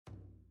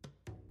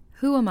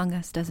Who among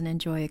us doesn't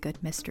enjoy a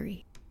good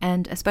mystery?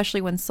 And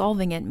especially when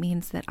solving it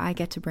means that I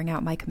get to bring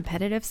out my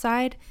competitive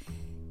side,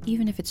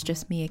 even if it's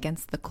just me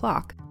against the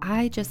clock.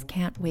 I just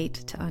can't wait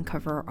to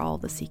uncover all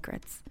the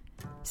secrets.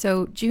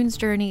 So June's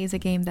Journey is a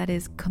game that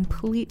is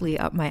completely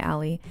up my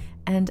alley,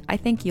 and I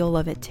think you'll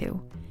love it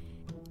too.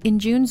 In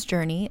June's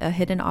Journey, a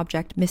hidden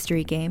object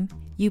mystery game,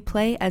 you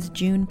play as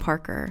June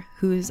Parker,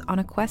 who's on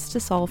a quest to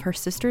solve her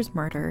sister's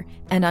murder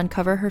and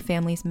uncover her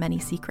family's many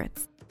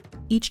secrets.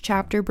 Each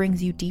chapter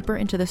brings you deeper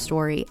into the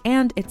story,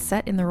 and it's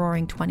set in the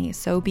Roaring '20s,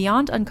 so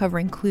beyond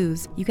uncovering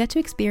clues, you get to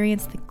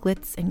experience the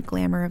glitz and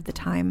glamour of the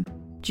time.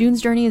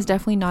 June's Journey is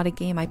definitely not a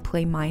game I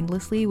play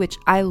mindlessly, which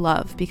I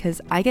love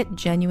because I get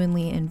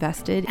genuinely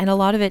invested, and a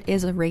lot of it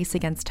is a race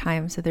against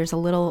time, so there's a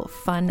little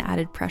fun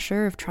added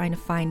pressure of trying to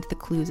find the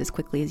clues as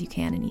quickly as you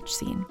can in each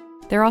scene.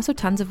 There are also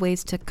tons of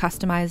ways to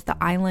customize the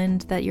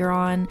island that you're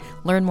on,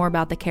 learn more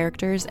about the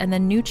characters, and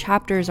then new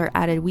chapters are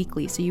added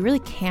weekly, so you really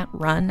can't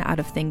run out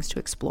of things to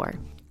explore.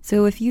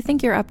 So if you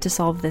think you're up to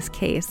solve this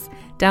case,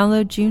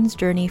 download June's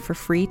Journey for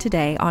free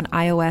today on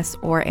iOS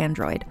or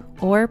Android,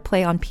 or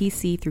play on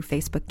PC through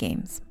Facebook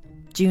Games.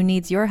 June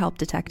needs your help,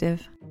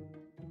 detective.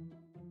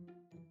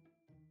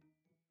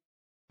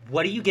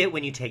 What do you get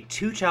when you take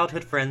two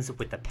childhood friends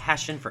with a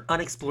passion for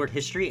unexplored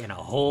history and a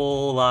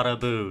whole lot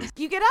of booze?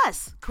 You get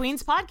us,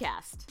 Queen's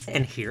Podcast.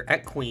 And here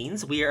at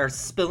Queen's, we are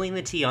spilling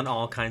the tea on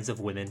all kinds of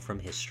women from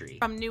history.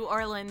 From New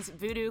Orleans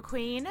voodoo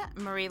queen,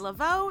 Marie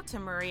Laveau, to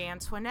Marie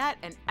Antoinette,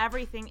 and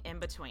everything in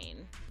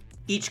between.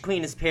 Each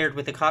queen is paired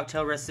with a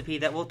cocktail recipe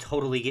that will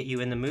totally get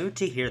you in the mood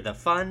to hear the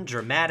fun,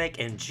 dramatic,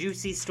 and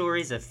juicy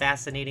stories of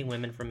fascinating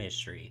women from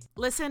history.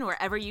 Listen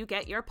wherever you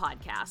get your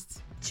podcasts.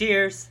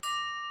 Cheers!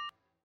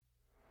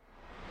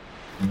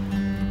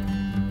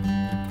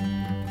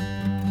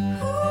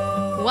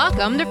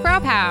 Welcome to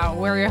Frau Pow.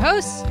 We're your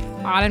hosts,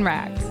 Autumn and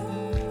Rags.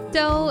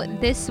 So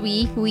this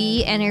week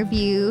we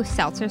interview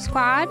Seltzer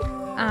Squad.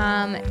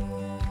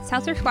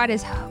 Seltzer Squad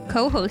is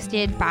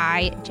co-hosted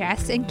by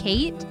Jess and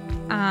Kate.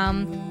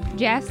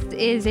 Jess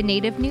is a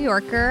native New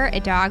Yorker, a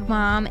dog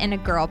mom, and a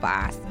girl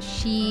boss.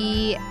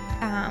 She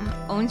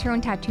owns her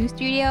own tattoo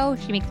studio.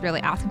 She makes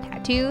really awesome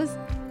tattoos.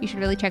 You should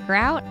really check her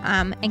out.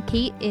 And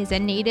Kate is a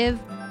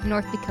native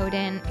North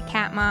Dakotan, a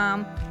cat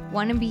mom,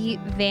 wannabe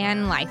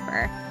van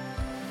lifer.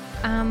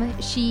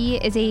 She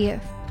is a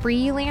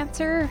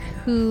freelancer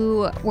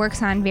who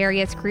works on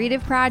various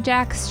creative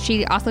projects.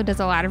 She also does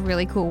a lot of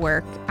really cool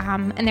work.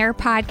 And their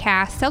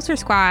podcast, Seltzer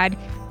Squad,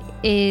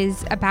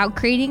 is about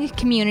creating a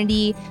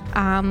community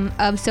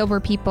of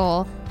sober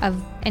people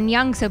and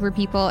young sober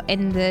people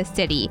in the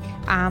city.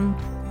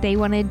 They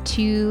wanted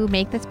to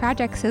make this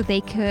project so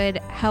they could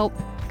help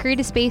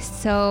create a space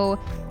so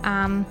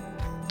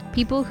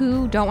people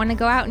who don't want to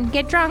go out and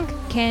get drunk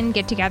can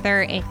get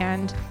together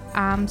and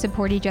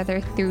support each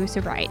other through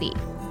sobriety.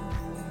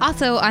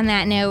 Also, on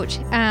that note,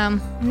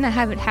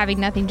 having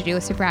nothing to do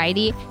with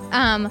sobriety,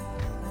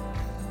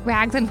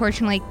 Rags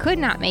unfortunately could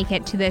not make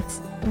it to this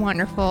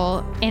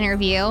wonderful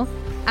interview.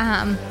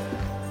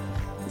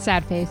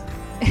 Sad face.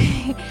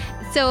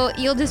 So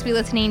you'll just be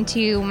listening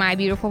to my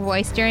beautiful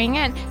voice during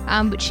it,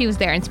 but she was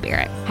there in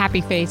spirit.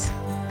 Happy face.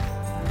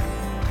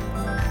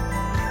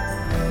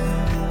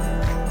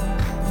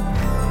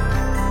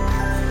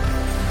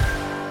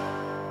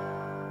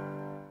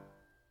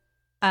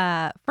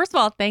 First of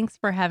all, thanks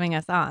for having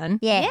us on.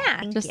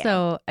 Yeah. Just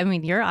so, I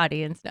mean, your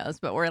audience knows,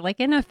 but we're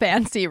like in a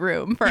fancy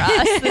room for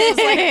us. This is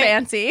like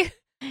fancy.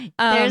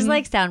 There's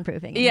like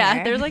soundproofing.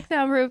 There's like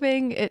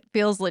soundproofing. It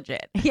feels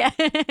legit. Yeah.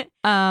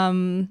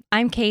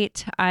 I'm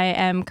Kate. I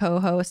am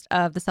co-host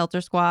of the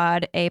Seltzer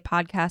Squad, a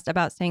podcast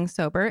about staying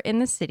sober in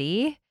the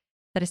city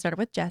that I started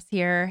with Jess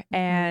here.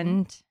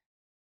 And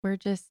we're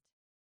just,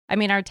 I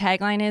mean, our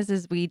tagline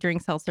is we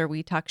drink seltzer,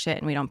 we talk shit,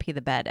 and we don't pee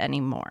the bed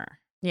anymore.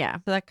 Yeah.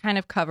 So that kind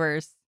of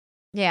covers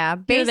here,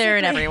 there,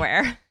 and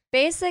everywhere.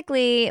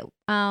 Basically,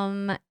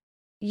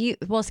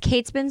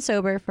 Kate's been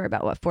sober for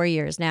about 4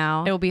 years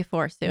now. It will be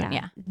 4 soon,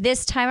 yeah.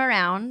 This time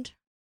around,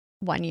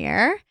 1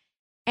 year.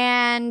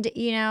 And,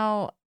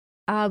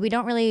 we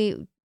don't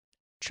really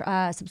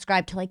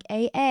subscribe to like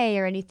AA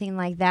or anything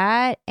like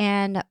that.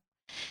 And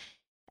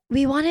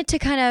we wanted to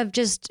kind of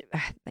just,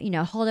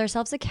 hold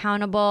ourselves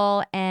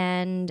accountable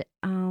and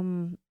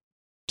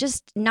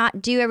just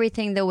not do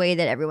everything the way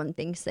that everyone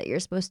thinks that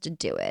you're supposed to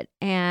do it.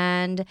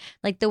 And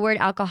like the word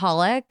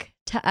alcoholic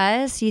to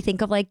us, you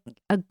think of like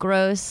a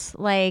gross,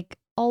 like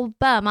old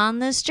bum on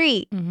the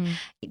street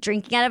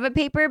drinking out of a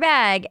paper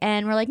bag.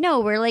 And we're like, no,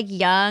 we're like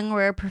young,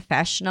 we're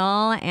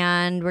professional,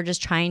 and we're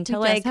just trying to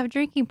just have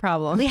drinking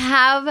problems. We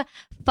have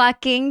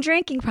fucking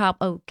drinking problems.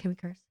 Oh, can we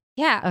curse?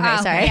 Yeah.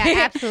 Okay, sorry.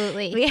 Yeah,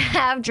 absolutely. We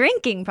have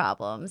drinking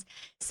problems.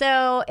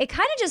 So it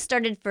kind of just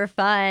started for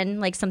fun,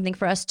 like something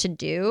for us to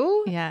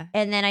do. Yeah.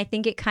 And then I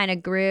think it kind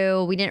of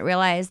grew. We didn't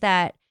realize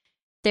that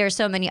there are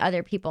so many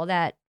other people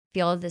that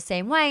feel the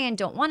same way and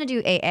don't want to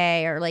do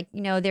AA, or like,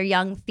 they're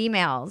young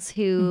females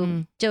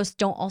who just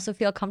don't also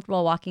feel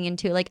comfortable walking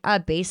into like a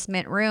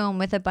basement room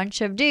with a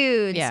bunch of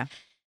dudes. Yeah.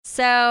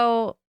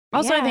 So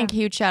Also, I Yeah. think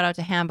huge shout out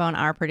to Hambone,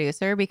 our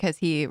producer, because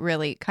he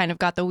really kind of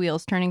got the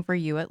wheels turning for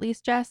you, at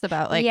least, Jess,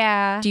 about like,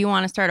 yeah. do you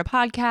want to start a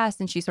podcast?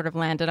 And she sort of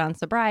landed on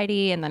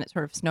sobriety, and then it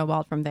sort of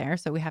snowballed from there.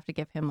 So we have to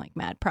give him like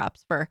mad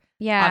props for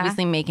Yeah.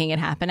 obviously making it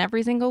happen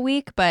every single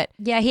week. But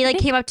Yeah, he like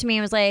came up to me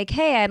and was like,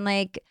 "Hey, I'm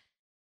like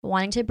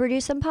wanting to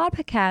produce some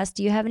podcasts.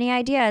 Do you have any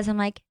ideas?" I'm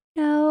like,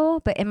 "No,"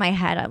 but in my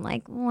head, I'm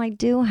like, "Well, I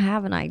do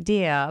have an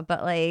idea,"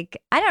 but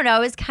like, I don't know. It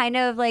was kind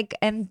of like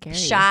I'm Scary.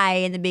 shy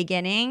in the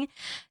beginning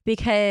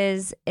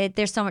because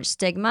there's so much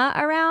stigma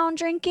around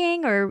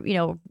drinking, or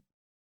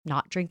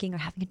not drinking or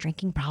having a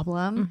drinking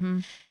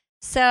problem.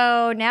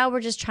 So now we're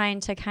just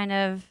trying to kind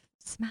of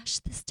smash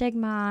the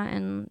stigma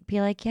and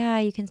be like, yeah,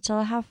 you can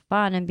still have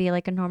fun and be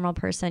like a normal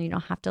person. You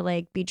don't have to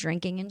like be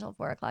drinking until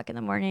 4:00 in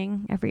the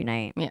morning every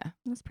night. yeah,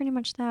 That's pretty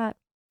much that.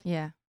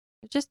 yeah.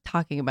 Just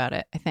talking about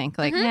it, I think.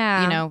 Like,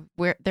 Yeah.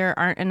 where there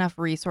aren't enough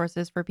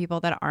resources for people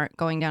that aren't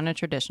going down a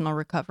traditional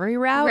recovery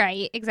route.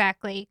 Right,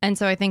 exactly. And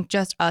so I think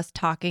just us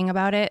talking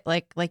about it,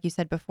 like you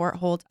said before, it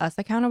holds us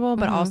accountable,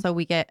 but Mhm. also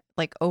we get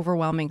like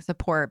overwhelming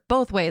support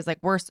both ways. Like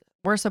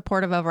we're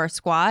supportive of our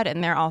squad,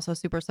 and they're also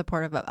super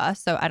supportive of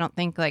us. So I don't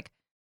think like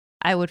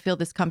I would feel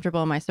this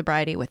comfortable in my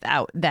sobriety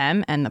without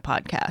them and the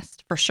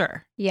podcast, for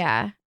sure.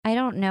 Yeah. I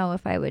don't know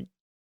if I would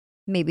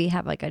maybe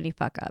have like any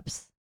fuck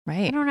ups. I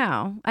Right. don't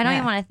know. I don't Yeah.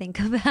 even want to think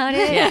about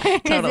it. Yeah,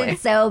 Because totally.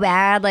 it's so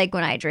bad. Like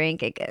when I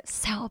drink, it goes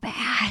so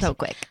bad. So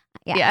quick.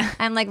 Yeah. Yeah.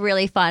 I'm like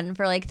really fun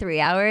for like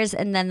 3 hours.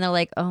 And then they're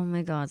like, oh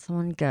my God,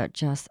 someone get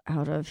Jess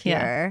out of Yeah.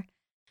 here.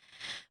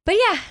 But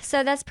yeah,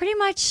 so that's pretty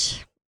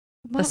much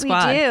what we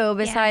squad. do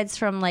besides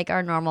from like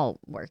our normal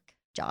work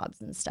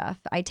jobs and stuff.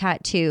 I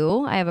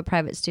tattoo. I have a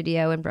private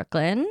studio in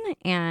Brooklyn.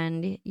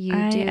 And you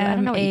do, I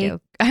don't know what you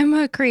do. I'm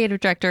a creative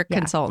director Yeah.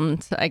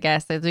 consultant, I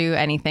guess. I do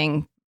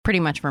anything pretty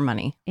much for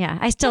money. Yeah.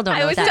 I still don't I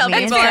know always what that tell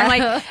means. people, I'm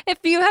like, if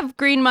you have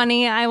green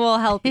money, I will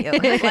help you.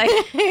 Like,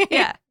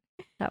 yeah.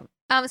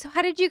 So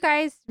how did you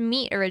guys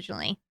meet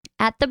originally?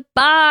 At the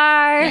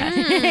bar.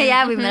 Yeah.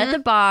 Yeah, we met at the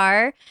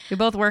bar. We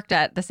both worked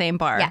at the same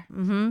bar. Yeah.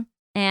 Mm-hmm.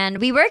 And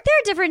we worked there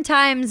at different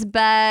times,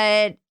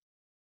 but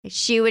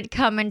she would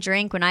come and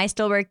drink when I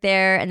still worked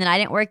there. And then I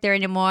didn't work there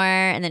anymore.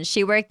 And then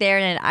she worked there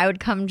and then I would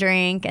come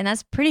drink. And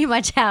that's pretty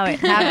much how it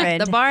happened.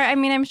 The bar, I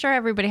mean, I'm sure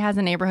everybody has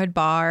a neighborhood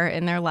bar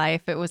in their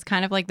life. It was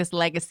kind of like this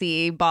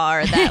legacy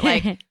bar that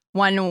like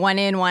one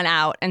in, one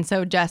out. And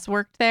so Jess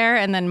worked there,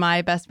 and then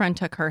my best friend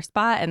took her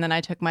spot, and then I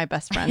took my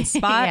best friend's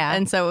spot. Yeah.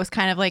 And so it was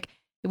kind of like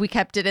we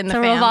kept it in the It's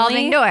a family.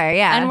 revolving door.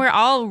 Yeah. And we're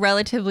all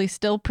relatively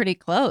still pretty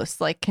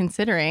close, like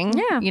considering,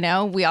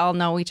 Yeah. we all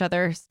know each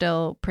other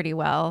still pretty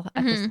well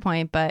at this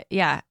point. But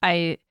yeah,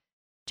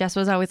 Jess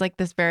was always like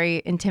this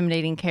very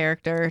intimidating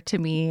character to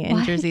me in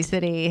What? Jersey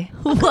City.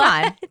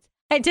 What?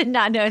 I did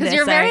not know this. Because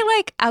you're Sorry. very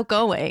like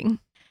outgoing.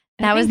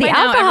 That I was think the by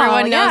now alcohol,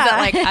 Everyone knows yeah. that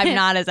like I'm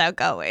not as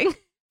outgoing.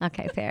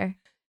 Okay, fair.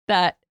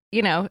 That,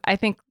 I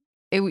think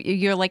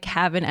you're like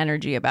have an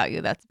energy about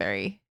you that's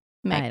very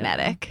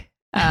magnetic.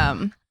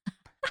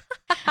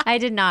 I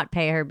did not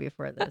pay her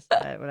before this,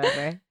 but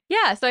whatever.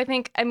 Yeah. So I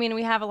think,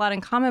 we have a lot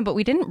in common, but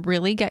we didn't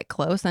really get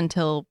close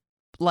until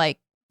like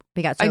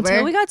We got sober.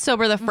 until we got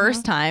sober the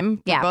first time.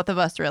 For Yeah. both of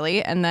us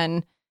really. And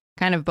then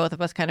both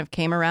of us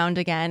came around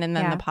again. And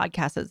then Yeah. the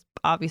podcast has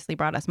obviously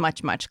brought us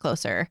much, much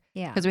closer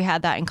Yeah. because we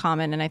had that in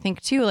common. And I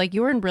think too, like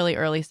you were in really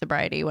early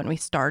sobriety when we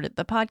started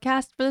the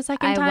podcast for the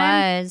second time.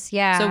 I was,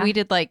 yeah. So we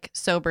did like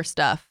sober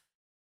stuff.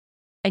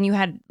 And you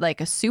had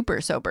like a super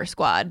sober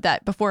squad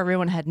that before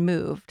everyone had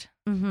moved.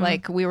 Mhm.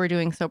 Like we were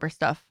doing sober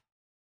stuff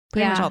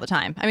pretty much Yeah. all the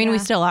time. I mean, we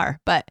Yeah. still are,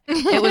 but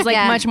it was like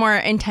Yeah. much more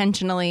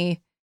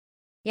intentionally.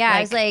 Yeah,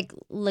 I was like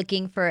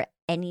looking for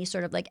any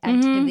sort of like Mhm.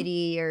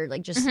 activity or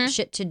like just Mhm.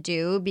 shit to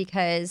do,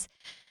 because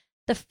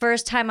the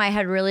first time I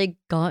had really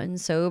gotten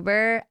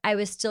sober, I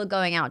was still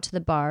going out to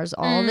the bars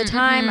all the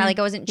time. Mhm.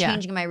 I wasn't Yeah.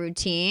 changing my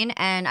routine,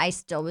 and I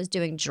still was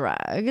doing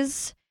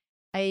drugs.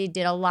 I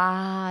did a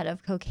lot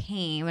of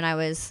cocaine when I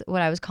was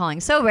what I was calling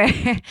sober.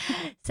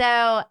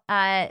 So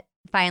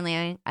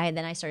finally,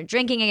 I started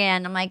drinking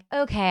again. I'm like,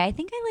 okay, I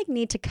think I like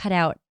need to cut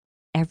out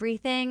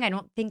everything. I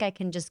don't think I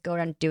can just go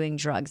around doing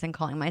drugs and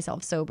calling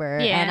myself sober.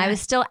 And I Yeah. was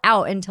still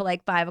out until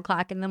like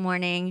 5:00 in the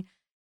morning.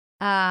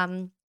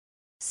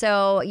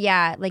 So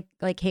yeah, like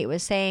Kate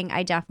was saying,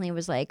 I definitely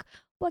was like,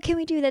 what can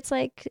we do that's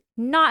like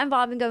not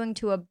involving going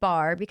to a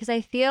bar? Because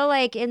I feel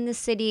like in the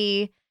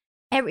city,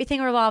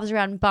 everything revolves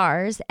around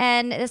bars.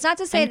 And it's not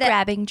to say that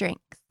grabbing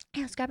drinks.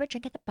 "Hey, let's grab a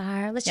drink at the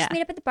bar. Let's just Yeah.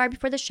 meet up at the bar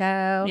before the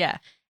show." Yeah.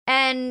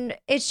 And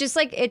it's just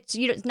like it's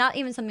it's not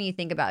even something you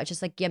think about. It's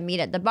just like you meet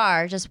at the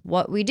bar, just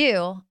what we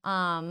do.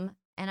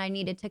 And I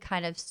needed to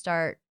kind of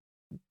start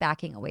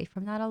backing away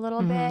from that a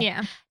little Mhm. bit.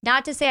 Yeah.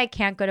 Not to say I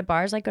can't go to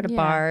bars. I go to Yeah,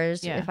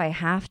 bars yeah. if I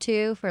have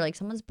to for like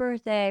someone's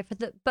birthday.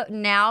 But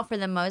now for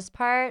the most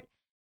part,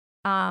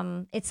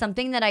 it's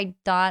something that I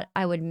thought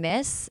I would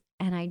miss,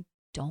 and I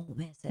don't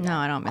miss it. No,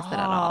 I don't miss it at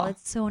all.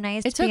 It's so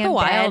nice. It to be took a in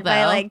while, bed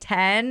by though. like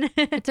 10.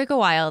 It took a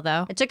while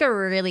though It took a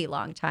really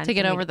long time to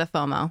get for me over the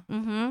FOMO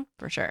Mm-hmm.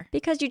 for sure.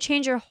 Because you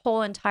change your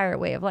whole entire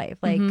way of life.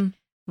 Like Mhm.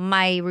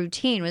 my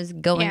routine was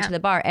going Yeah. to the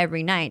bar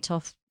every night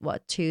till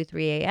 2,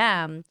 3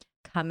 a.m.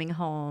 Coming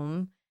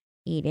home,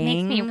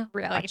 eating. Makes me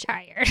really watching-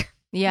 tired.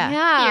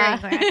 Yeah.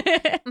 Hearing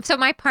that. So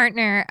my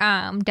partner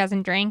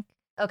doesn't drink.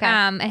 Okay.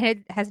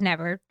 And has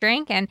never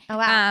drank, and Oh,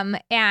 wow.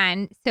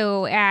 and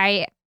so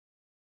I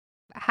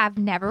have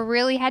never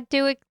really had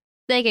to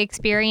like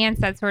experience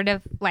that sort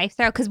of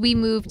lifestyle because we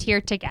moved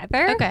here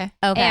together. Okay.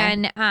 Okay.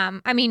 And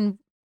I mean,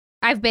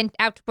 I've been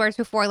outdoors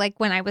before, like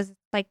when I was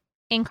like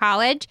in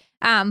college.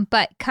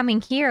 But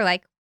coming here,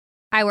 like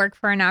I work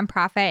for a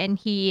nonprofit, and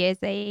he is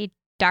a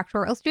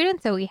doctoral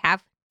student, so we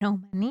have no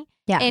money.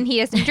 Yeah. And he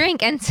doesn't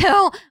drink, and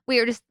so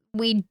we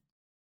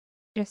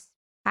just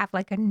have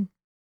like a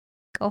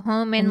go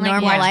home and like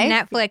normal watch life?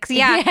 Netflix.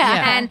 Yeah.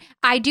 Yeah. And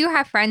I do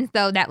have friends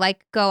though that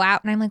like go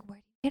out, and I'm like, where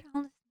do you get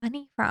all this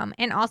money from?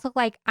 And also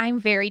like I'm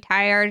very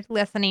tired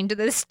listening to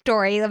this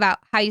story about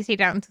how you stay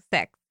down until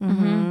 6.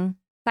 Mm-hmm. So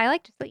I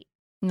like to sleep.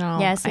 No,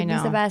 Yes, I it's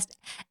know. the best.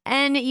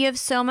 And you have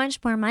so much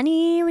more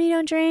money when you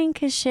don't drink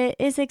because shit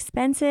is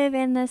expensive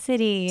in the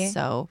city.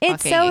 So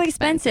It's fucking so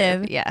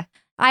expensive. Yeah.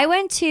 I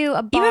went to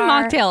a bar. Even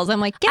mocktails. I'm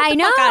like, get the I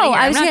know. fuck out of here.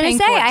 I I'm was not gonna paying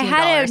say I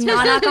had a $14.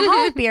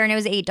 non-alcoholic beer and it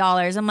was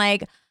 $8. I'm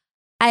like,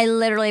 I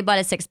literally bought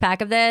a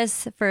 6-pack of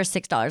this for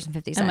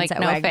 $6.50 I'm like, at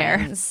no fair.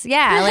 Wegmans.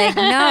 Yeah, like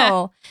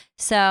no.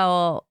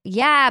 So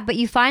yeah, but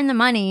you find the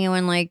money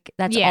when like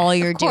that's Yes, all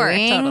you're of course,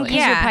 doing totally. because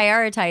Yeah. you're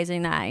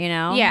prioritizing that. You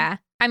know. Yeah.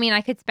 I mean,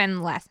 I could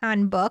spend less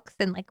on books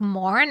and like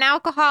more on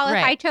alcohol if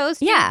Right. I chose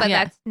to. Yeah. But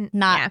Yeah. that's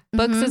Not yeah.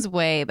 Books Mhm. is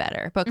way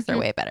better. Books are Mhm.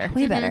 way better.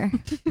 way better.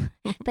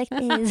 Like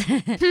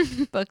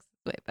is. Books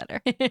is way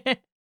better.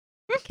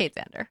 Kate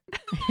Sander.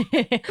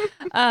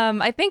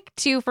 I think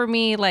too for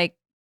me, like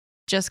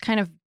just kind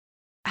of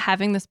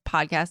having this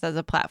podcast as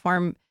a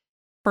platform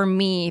for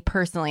me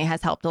personally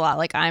has helped a lot.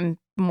 Like I'm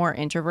more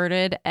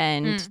introverted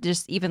and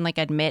just even like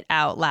admit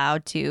out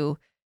loud to,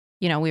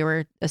 you know, we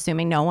were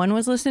assuming no one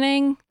was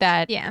listening,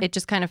 that Yeah. it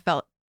just kind of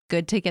felt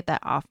good to get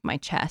that off my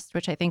chest,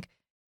 which I think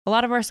a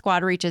lot of our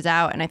squad reaches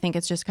out. And I think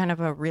it's just kind of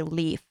a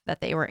relief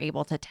that they were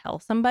able to tell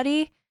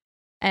somebody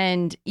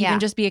and even Yeah.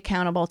 just be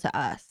accountable to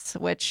us,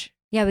 which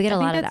Yeah, we get I a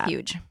think lot of that's that.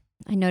 huge.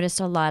 I noticed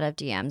a lot of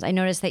DMs. I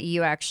noticed that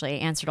you actually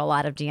answered a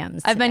lot of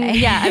DMs. I've been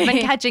today. I've been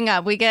catching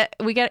up. We get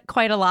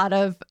quite a lot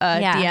of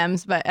Yeah.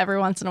 DMs, but every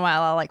once in a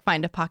while I'll like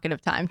find a pocket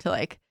of time to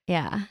like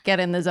yeah. get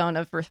in the zone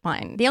of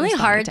replying. The only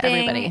responding hard to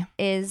thing everybody.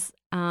 is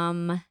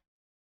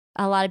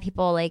a lot of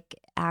people like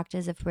act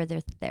as if we're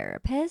their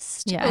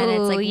therapist. Yeah. And it's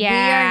Ooh, like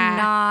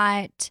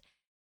yeah.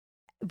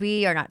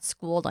 we are not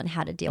schooled on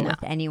how to deal No.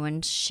 with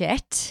anyone's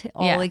shit.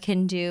 All Yeah. we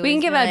can do We can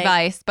is give be like,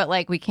 advice, but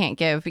like we can't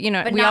give, you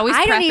know, But we not- always I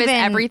don't preface even-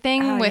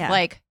 everything oh, with yeah.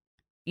 like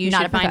you Not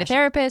should a find a professional.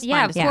 therapist, Yeah,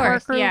 find of a support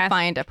course, group, yeah.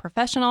 find a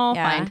professional,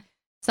 Yeah. find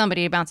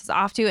somebody to bounce this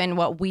off to. And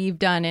what we've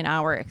done in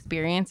our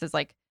experience is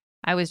like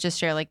I always just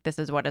share like this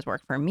is what has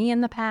worked for me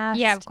in the past.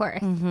 Yeah, of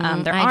course.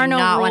 Mhm. There I are do no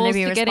not want rules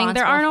be to getting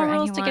responsible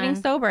for anyone.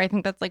 sober. I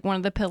think that's like one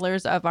of the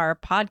pillars of our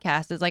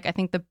podcast is like I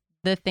think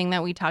the thing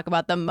that we talk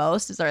about the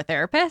most is our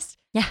therapist.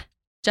 Yeah.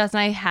 Jess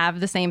and I have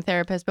the same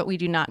therapist, but we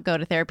do not go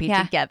to therapy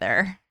Yeah.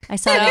 together. I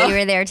saw that you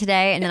were there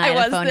today, and then I I had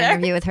was a phone there.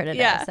 interview with her today.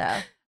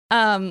 Yeah.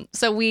 So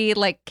So we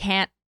like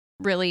can't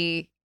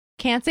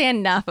say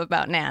enough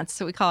about Nance.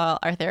 So we call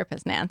our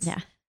therapist Nance. Yeah.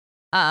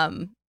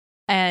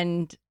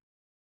 And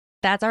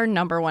that's our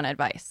number one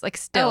advice. Like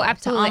still Oh,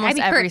 absolutely. to almost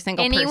I mean, every for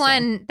single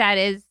anyone person. that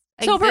is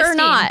Sober or existing,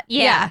 not.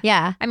 Yeah.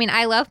 yeah, I mean,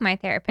 I love my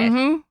therapist.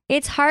 Mhm.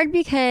 it's hard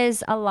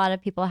because a lot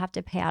of people have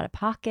to pay out of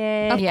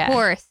pocket. Of Yeah.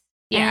 course.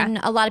 Yeah. And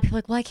a lot of people are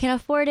like, well, I can't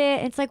afford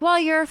it. It's like, well,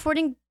 you're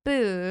affording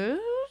booze.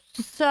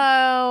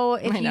 So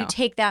if I you know.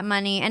 take that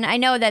money, and I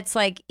know that's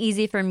like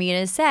easy for me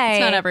to say, It's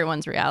not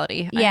everyone's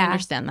reality. I Yeah,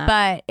 understand that.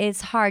 but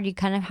it's hard. You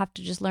kind of have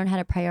to just learn how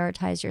to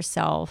prioritize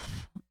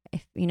yourself,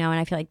 if you know. And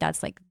I feel like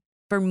that's like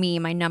for me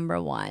my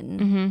number one.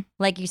 Mm-hmm.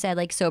 Like you said,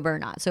 like sober or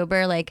not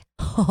sober, like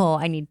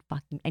I need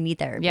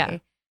therapy. Yeah.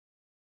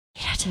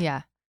 Shit.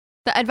 Yeah.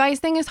 The advice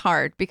thing is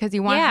hard because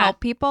you want to Yeah. help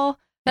people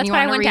That's and you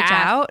why I want to went reach to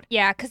ask. out.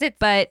 Yeah, because it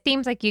But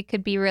seems like you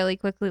could be really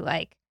quickly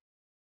like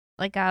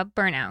a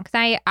burnout.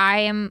 Because I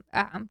am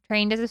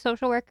trained as a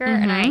social worker,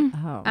 and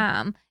Oh.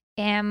 I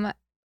am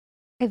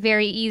I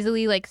very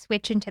easily like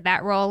switch into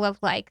that role of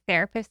like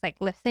therapist, like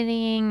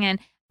listening and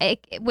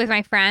with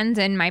my friends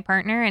and my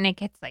partner, and it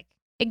gets like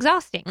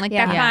exhausting. Like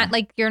Yeah. that's Yeah. not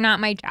like you're not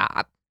my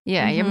job.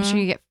 yeah, I'm Mhm. sure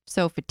you get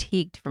so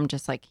fatigued from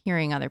just like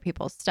hearing other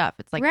people's stuff.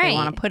 It's like they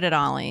want Right. to put it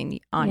all on you.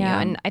 Yeah.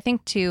 And I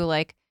think too,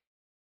 like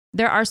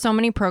there are so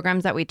many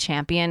programs that we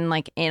champion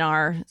like in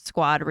our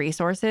squad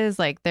resources.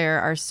 Like there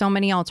are so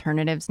many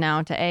alternatives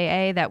now to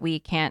AA that we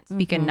can't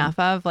speak Mhm. enough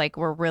of. Like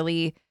we're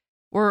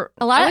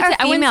A lot I of would are say-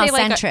 I wouldn't female say,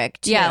 like, centric.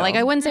 yeah, like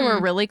I wouldn't say we're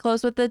Mm. really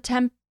close with the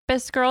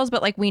Tempest girls,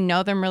 but like we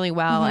know them really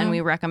well and Mhm. we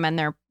recommend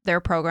their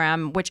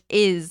program, which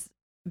is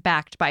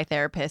backed by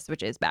therapists,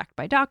 which is backed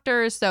by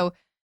doctors. So,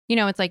 you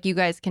know, it's like you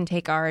guys can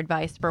take our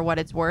advice for what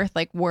it's worth.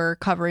 Like we're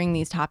covering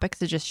these topics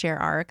to just share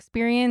our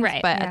experience.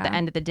 Right, But at the yeah.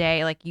 end of the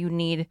day, like you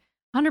need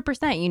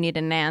 100%, you need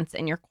a Nance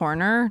in your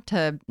corner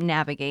to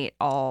navigate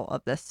all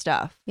of this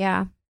stuff.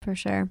 Yeah, for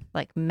sure.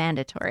 Like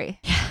mandatory.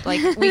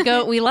 Like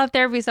we love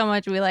therapy so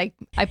much. I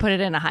put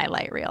it in a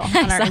highlight reel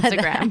on our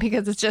Instagram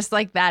because it's just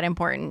like that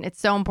important. It's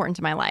so important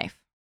to my life.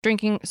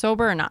 Drinking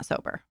sober or not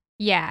sober.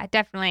 Yeah,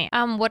 definitely.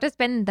 What has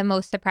been the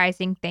most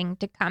surprising thing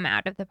to come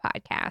out of the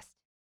podcast?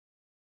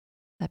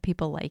 That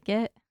people like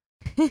it.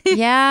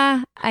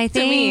 Yeah, I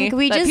think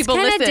we just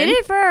kind of did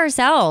it for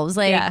ourselves.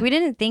 Like we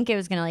didn't think it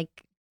was gonna like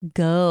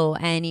go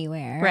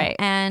anywhere, right?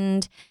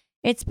 And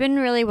it's been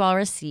really well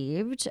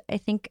received. I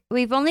think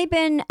we've only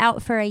been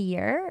out for a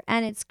year,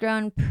 and it's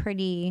grown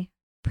pretty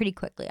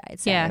quickly, I'd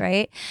say,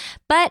 right?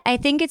 But I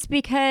think it's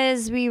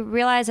because we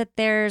realize that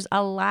there's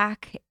a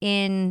lack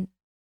in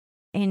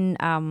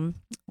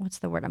what's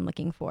the word I'm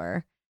looking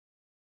for?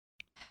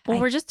 Well,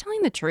 we're just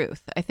telling the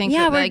truth. I think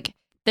that, like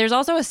there's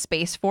also a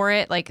space for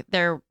it. Like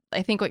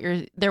I think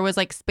there was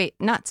like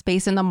not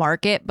space in the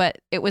market, but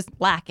it was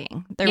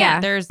lacking.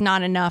 There's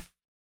not enough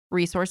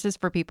resources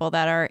for people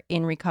that are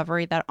in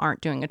recovery that aren't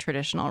doing a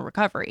traditional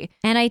recovery.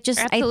 And I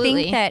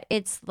think that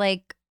it's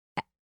like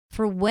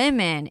for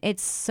women,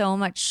 it's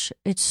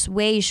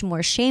way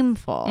more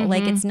shameful. Mm-hmm.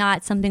 Like it's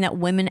not something that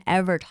women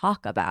ever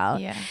talk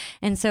about. Yeah.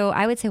 And so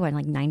I would say like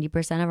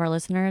 90% of our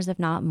listeners, if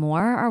not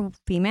more, are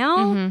female.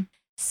 Mm-hmm.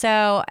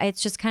 So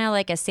it's just kind of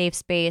like a safe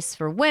space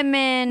for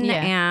women.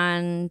 Yeah.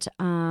 And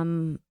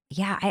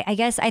I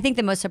guess I think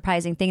the most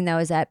surprising thing though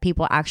is that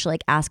people actually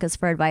like ask us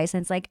for advice, and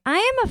it's like, I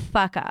am a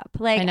fuck up.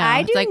 Like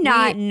I do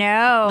not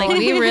know. Like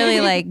we really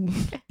like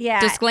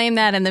disclaim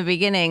that in the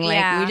beginning.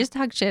 Like we just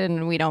talk shit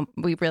and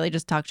we really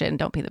just talk shit and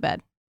don't pee the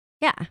bed.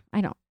 Yeah,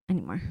 I don't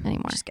anymore.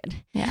 Just good.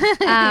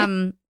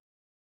 Yeah.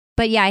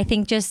 But yeah, I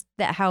think just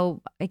that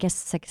how I guess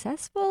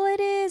successful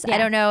it is. Yeah. I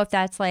don't know if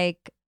that's like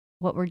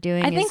what we're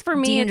doing. I think for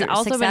me, it's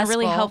also been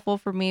really helpful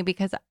for me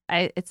because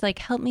it's like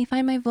helped me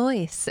find my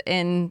voice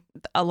in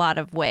a lot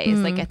of ways.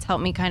 Like it's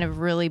helped me kind of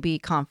really be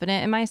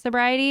confident in my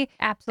sobriety.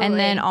 Absolutely. And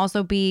then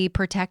also be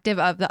protective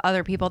of the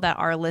other people that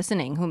are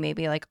listening who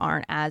maybe like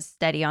aren't as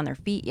steady on their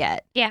feet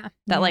yet. Yeah.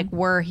 That like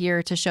we're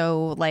here to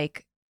show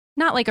like,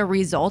 not like a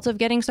result of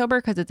getting sober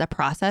because it's a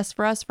process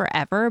for us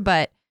forever,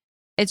 but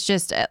it's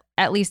just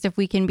at least if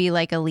we can be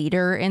like a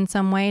leader in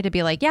some way to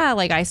be like, yeah,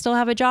 like I still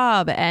have a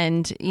job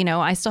and, you know,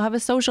 I still have a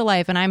social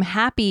life and I'm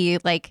happy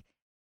like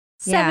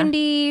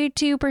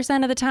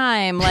 72% of the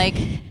time. Like,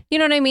 you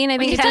know what I mean? I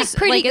think it's just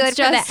pretty like, good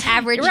for the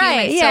average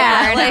human.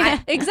 Yeah,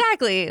 like,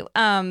 exactly.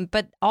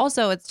 But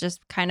also it's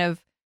just kind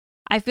of,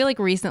 I feel like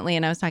recently,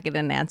 and I was talking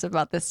to Nance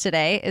about this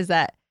today, is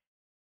that,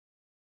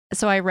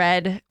 so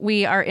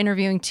we are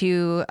interviewing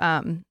two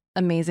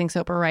amazing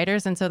sober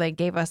writers, and so they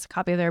gave us a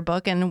copy of their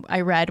book, and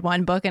I read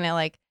one book and it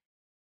like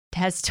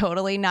has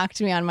totally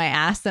knocked me on my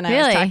ass. And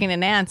I was talking to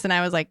Nance and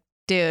I was like,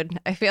 dude,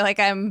 I feel like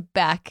I'm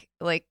back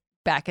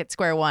at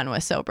square one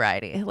with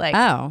sobriety. Like,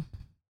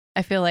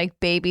 I feel like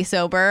baby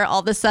sober all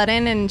of a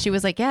sudden. And she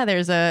was like, yeah,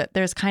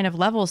 there's kind of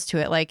levels to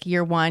it. Like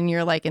year one,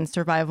 you're like in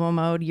survival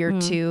mode. Year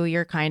two,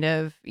 you're kind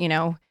of, you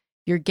know,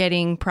 you're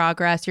getting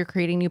progress, you're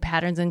creating new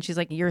patterns. And she's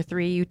like, year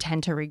three, you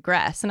tend to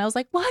regress. And I was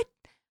like, what?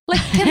 Like,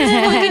 can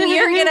this fucking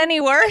year get any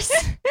worse?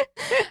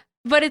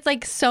 But it's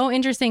like so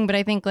interesting. But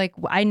I think like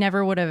I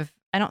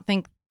don't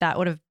think that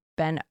would have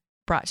been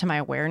brought to my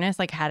awareness,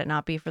 like had it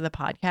not be for the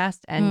podcast.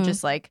 And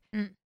just like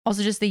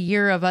also just the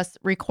year of us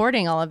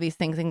recording all of these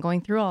things and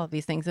going through all of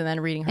these things and then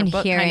reading her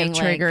book kind of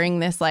triggering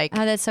this like,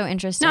 oh, that's so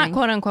interesting. Not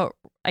quote unquote,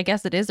 I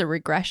guess it is a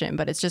regression,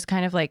 but it's just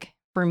kind of like,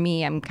 for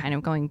me, I'm kind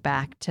of going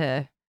back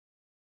to,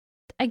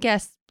 I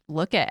guess,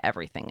 look at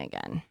everything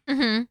again.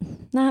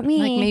 Not me.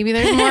 Like maybe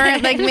there's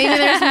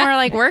more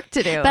like work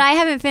to do. But I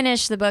haven't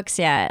finished the books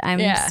yet.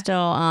 I'm still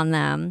on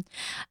them.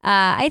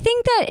 I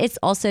think that it's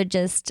also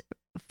just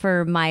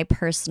for my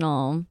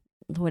personal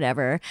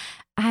whatever.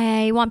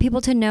 I want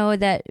people to know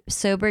that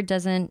sober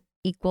doesn't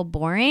equal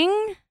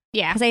boring.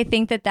 Yeah. Because I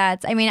think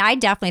that's, I mean, I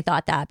definitely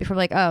thought that before,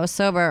 like, oh,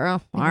 sober,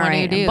 all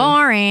right, do you do?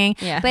 Boring.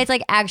 Yeah. But it's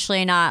like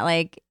actually not.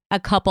 Like a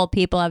couple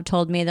people have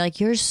told me, they're like,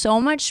 you're so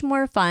much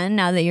more fun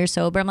now that you're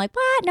sober. I'm like,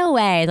 what? No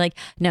way. Like,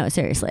 no,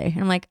 seriously.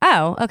 And I'm like,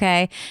 oh,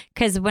 okay.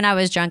 Because when I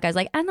was drunk, I was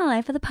like, I'm the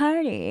life of the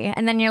party.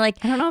 And then you're like,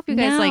 I don't know if you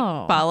guys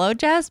like follow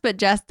Jess, but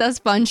Jess does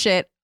fun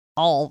shit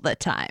all the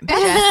time.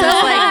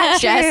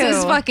 Jess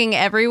is fucking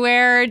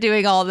everywhere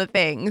doing all the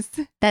things.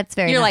 That's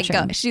very You're like,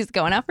 true. she's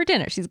going out for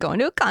dinner. She's going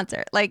to a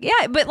concert. Like,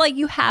 yeah, but like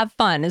you have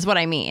fun is what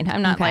I mean.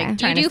 I'm not like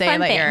trying to say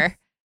that you're,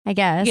 I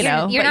guess, you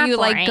know, you're but not you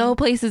boring. like go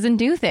places and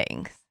do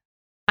things.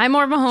 I'm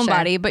more of a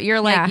homebody, but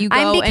you're like, you go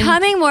I'm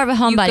becoming more of a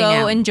homebody now. You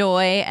go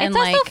enjoy and it's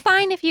like. also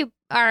fine if you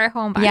are a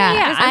homebody.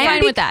 Yeah, I'm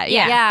fine with that.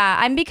 Yeah,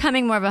 I'm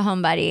becoming more of a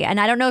homebody. And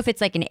I don't know if it's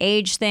like an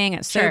age thing,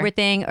 a sober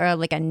thing, or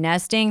like a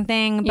nesting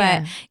thing.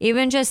 But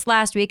even just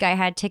last week, I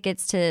had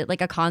tickets to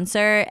like a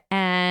concert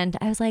and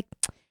I was like,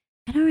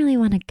 I don't really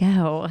want to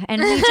go.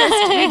 And we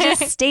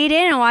just stayed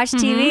in and watched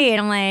TV.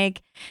 And I'm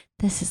like,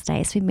 this is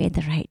nice. We made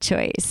the right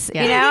choice.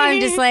 Yeah. You know, I'm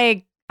just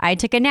like, I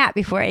took a nap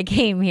before I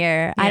came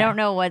here. I don't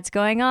know what's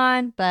going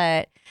on,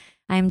 but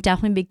I'm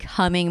definitely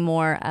becoming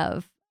more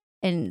of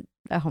a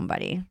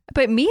homebody.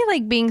 But me,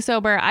 like being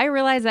sober, I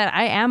realized that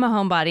I am a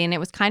homebody, and it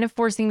was kind of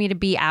forcing me to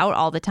be out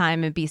all the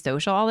time and be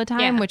social all the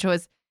time, which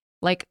was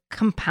like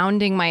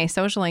compounding my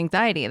social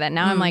anxiety that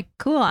now I'm like,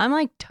 cool, I'm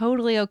like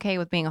totally okay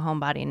with being a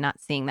homebody and not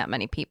seeing that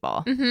many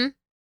people. Mm-hmm.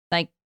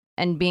 Like,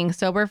 and being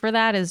sober for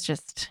that is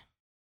just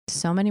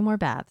so many more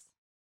baths.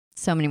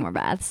 So many more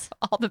baths.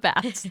 All the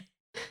baths.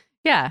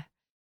 Yeah.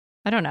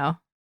 I don't know.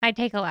 I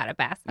take a lot of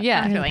baths. That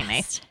Yeah. sounds really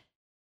nice.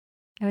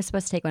 I was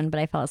supposed to take one, but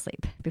I fell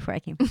asleep before I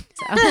came.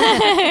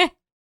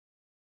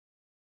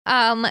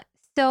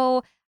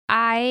 So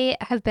I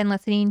have been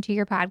listening to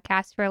your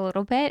podcast for a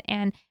little bit,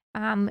 and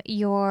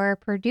your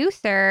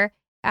producer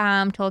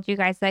told you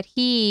guys that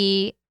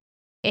he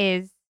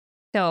is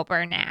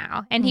sober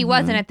now, and he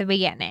wasn't at the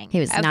beginning. He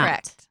was not.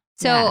 Correct.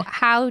 So Yeah.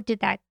 how did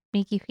that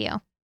make you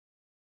feel?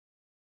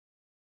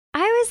 I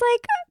was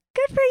like,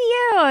 good for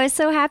you. I was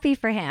so happy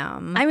for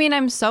him. I mean,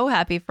 I'm so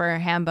happy for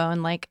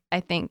Hambone. Like, I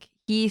think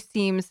he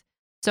seems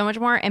so much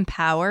more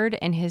empowered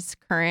in his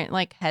current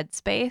like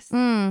headspace.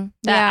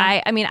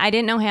 That I mean, I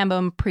didn't know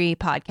Hambone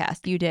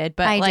pre-podcast. You did,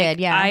 but I like, did,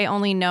 yeah. I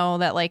only know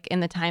that like in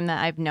the time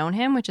that I've known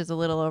him, which is a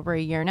little over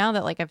a year now,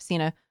 that like I've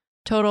seen a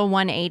total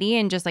 180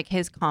 and just like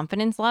his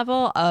confidence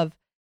level of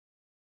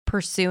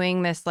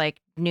pursuing this like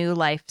new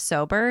life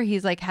sober.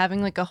 He's like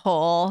having like a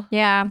whole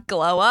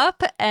glow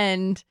up,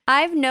 and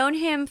I've known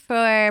him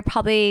for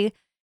probably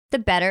the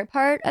better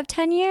part of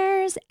 10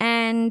 years,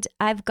 and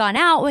I've gone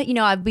out with,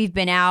 we've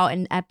been out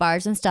and at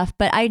bars and stuff,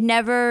 but I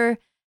never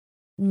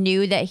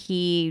knew that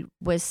he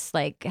was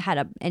like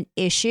had an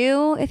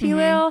issue, if you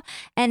will.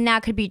 And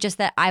that could be just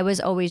that I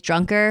was always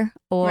drunker,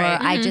 or Right.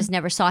 I just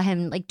never saw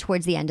him like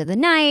towards the end of the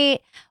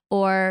night,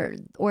 or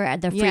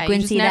at the Yeah, you just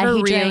frequency never that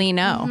he really drank.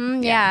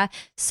 know. Yeah.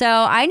 So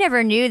I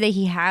never knew that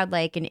he had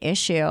like an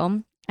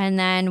issue. And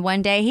then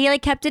one day he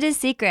like kept it a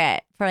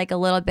secret for like a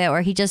little bit,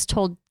 where he just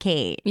told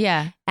Kate.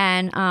 yeah.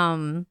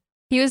 And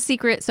He was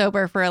secret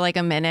sober for like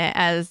a minute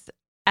as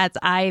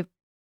I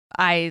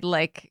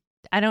like,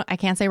 I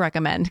can't say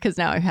recommend because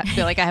now I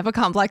feel like I have a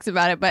complex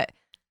about it, but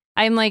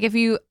I'm like,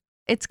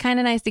 it's kind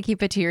of nice to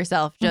keep it to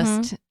yourself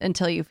just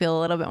until you feel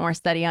a little bit more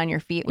steady on your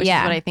feet, which is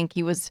what I think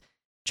he was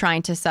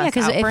trying to suss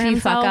because out if for you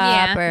himself.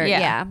 fuck up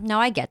Yeah. no,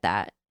 I get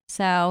that.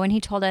 So when he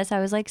told us, I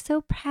was like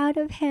so proud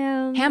of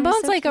him.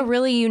 Hambone's like a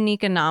really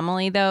unique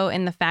anomaly, though,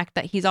 in the fact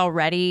that he's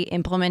already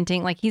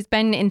implementing, like he's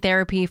been in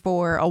therapy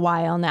for a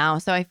while now.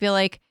 So I feel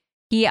like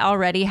he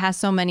already has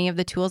so many of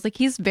the tools. Like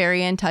he's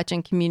very in touch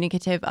and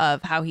communicative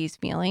of how he's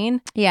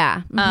feeling.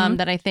 Yeah.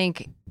 That I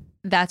think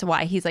that's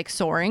why he's like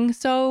soaring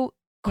so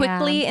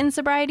quickly in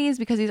sobriety, is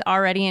because he's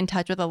already in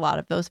touch with a lot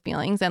of those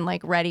feelings and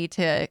like ready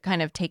to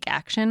kind of take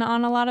action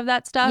on a lot of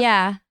that stuff.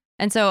 Yeah.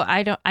 And so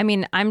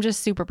I'm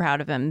just super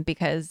proud of him,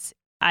 because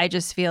I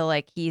just feel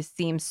like he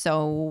seems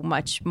so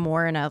much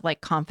more in a like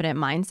confident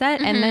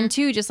mindset. And then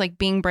too, just like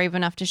being brave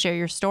enough to share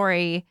your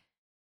story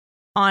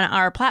on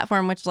our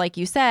platform, which like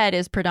you said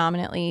is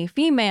predominantly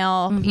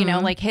female,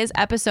 like his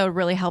episode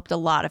really helped a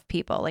lot of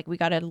people. Like we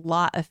got a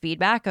lot of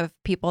feedback of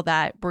people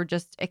that were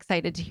just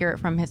excited to hear it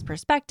from his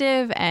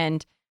perspective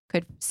and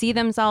could see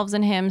themselves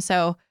in him.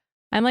 So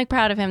I'm like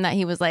proud of him that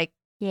he was like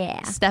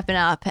stepping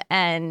up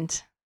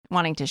and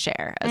wanting to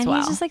share as well.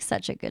 He's just like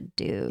such a good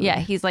dude. Yeah,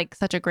 he's like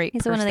such a great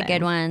He's person. one of the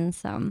good ones.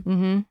 So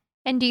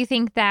And do you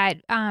think that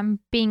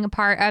being a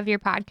part of your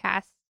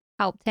podcast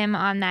helped him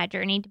on that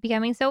journey to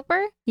becoming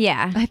sober?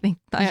 yeah. I think,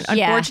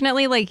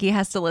 unfortunately, like he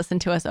has to listen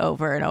to us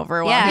over and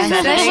over while Yeah. he's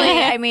editing.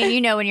 Especially, I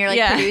mean, when you're like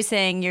Yeah.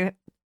 producing, you're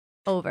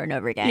over and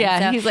over again. Yeah,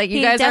 So he's like, you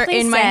he guys are definitely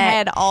in my said-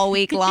 head all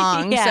week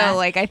long. Yeah. So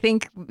like, I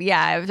think,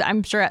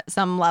 I'm sure at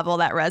some level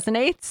that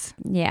resonates.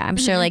 Yeah, I'm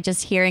sure like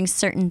just hearing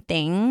certain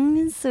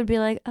things would be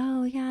like,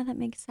 oh yeah, that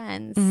makes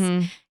sense.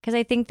 Because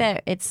I think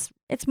that it's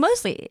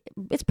pretty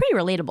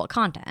relatable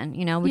content.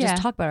 We Yeah. just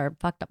talk about our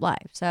fucked up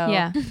life. So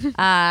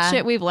Yeah.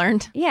 Shit we've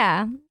learned.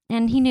 yeah.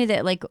 And he knew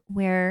that like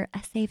we're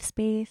a safe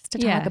space to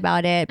talk Yeah.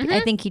 about it. I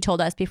think he told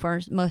us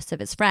before most of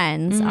his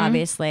friends,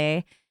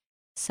 obviously.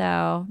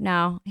 So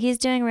no, he's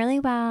doing really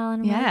well,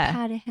 and I'm Yeah. really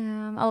proud of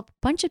him. A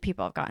bunch of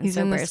people have gotten He's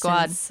in sober the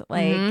squad. since,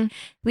 like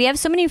we have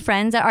so many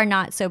friends that are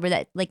not sober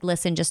that like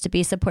listen just to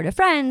be supportive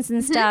friends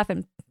and stuff,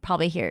 and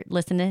probably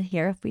listen to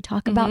hear if we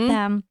talk about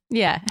them.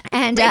 Yeah.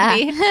 And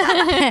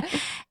Maybe.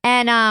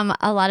 and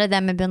a lot of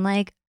them have been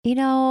like,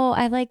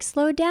 I like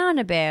slowed down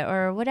a bit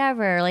or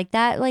whatever. Like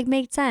that like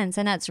made sense,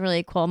 and that's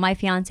really cool. My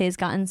fiance has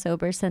gotten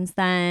sober since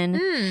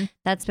then.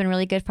 That's been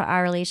really good for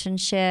our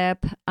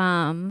relationship.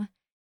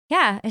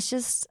 Yeah, it's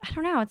just I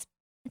don't know.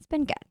 It's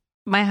been good.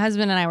 My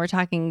husband and I were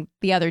talking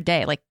the other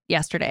day, like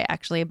yesterday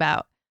actually,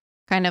 about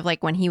kind of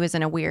like when he was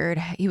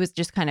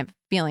just kind of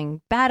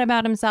feeling bad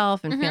about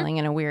himself and feeling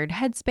in a weird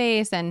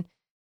headspace. And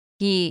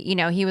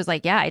he was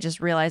like, yeah, I just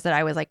realized that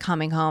I was like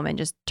coming home and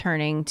just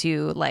turning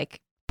to like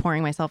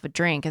pouring myself a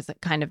drink as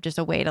kind of just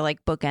a way to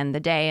like bookend the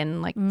day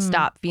and like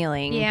stop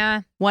feeling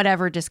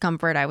whatever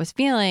discomfort I was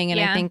feeling. And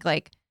I think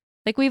like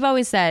we've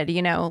always said,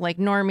 like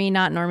normie,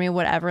 not normie,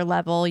 whatever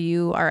level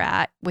you are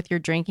at with your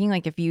drinking,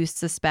 like if you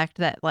suspect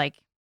that like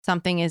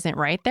something isn't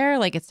right there,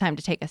 like it's time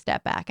to take a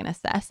step back and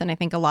assess. And I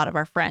think a lot of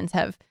our friends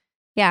have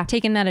Yeah.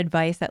 taken that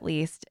advice at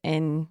least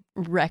and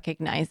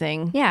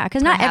recognizing. Yeah,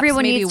 because not Perhaps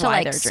everyone maybe needs to why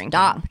like they're drinking.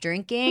 stop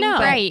drinking. No.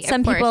 but Right, of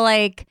some people course.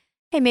 like,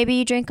 hey, maybe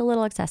you drink a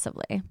little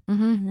excessively.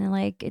 Mm-hmm. And they're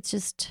like,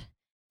 it's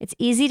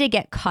easy to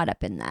get caught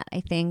up in that,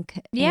 I think,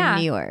 Yeah. in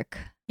New York.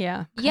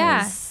 Yeah.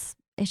 Yeah. 'Cause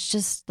it's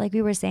just like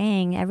we were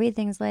saying,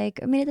 everything's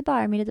like, meet at the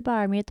bar, meet at the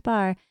bar, meet at the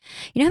bar.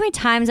 You know how many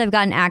times I've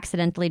gotten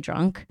accidentally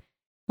drunk?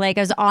 Like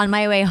I was on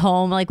my way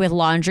home, like with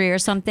laundry or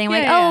something.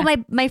 Like, Yeah,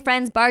 oh, my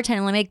friend's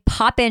bartender, let me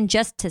pop in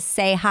just to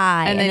say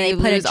hi. And then they you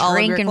put lose a all of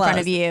drink your in front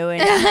of clothes. you.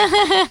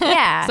 And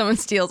yeah. Someone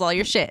steals all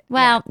your shit.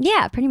 Well,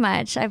 yeah, pretty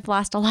much. I've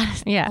lost a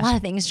lot Yeah.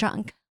 of things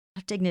drunk, a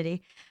lot of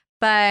dignity.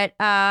 But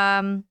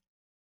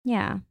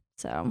yeah.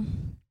 So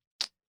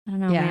I don't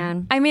know,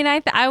 man. I mean,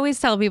 I always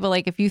tell people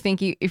like if you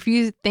think you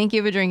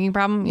have a drinking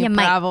problem, you You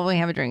might- probably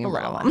have a drinking A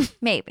little problem. one.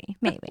 Maybe.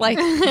 Like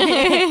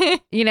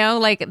you know,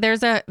 like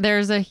there's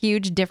a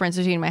huge difference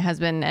between my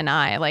husband and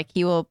I. Like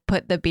he will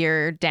put the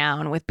beer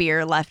down with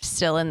beer left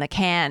still in the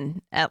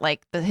can at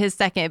like his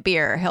second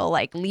beer. He'll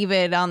like leave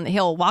it on.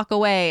 He'll walk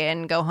away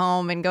and go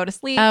home and go to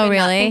sleep. Oh, and not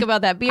really? think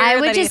about that beer. I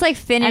would that just he- like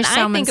finish and I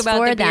someone's think about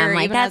for the beer them.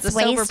 Like even that's as a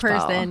sober wasteful.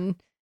 person.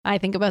 I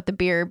think about the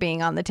beer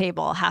being on the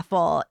table half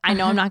full. I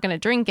know I'm not going to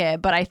drink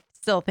it, but I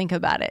still think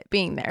about it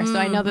being there. So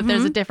I know that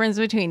there's a difference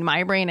between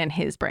my brain and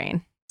his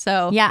brain.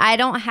 So Yeah, I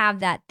don't have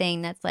that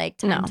thing that's like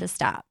time No. to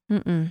stop.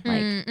 mm-mm.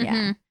 Like, yeah.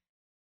 Mhm.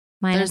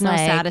 Mine There's is no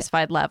like,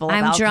 satisfied level of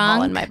I'm alcohol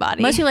drunk. in my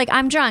body. Most people are like,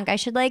 I'm drunk. I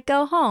should like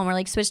go home or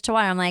like switch to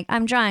water. I'm like,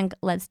 I'm drunk.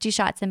 Let's do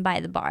shots and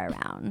buy the bar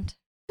around.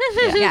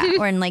 Yeah.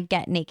 Or and like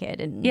get naked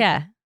and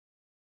yeah.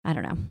 I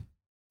don't know.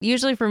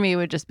 Usually for me, it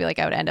would just be like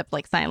I would end up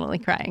like silently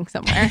crying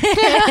somewhere.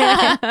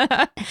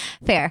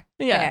 Fair.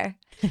 Yeah.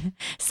 Fair.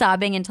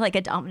 Sobbing into like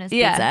a Domino's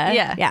Yeah, pizza.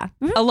 yeah. Yeah.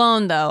 Mhm.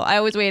 Alone though, I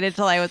always waited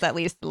till I was at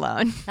least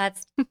alone.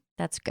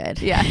 That's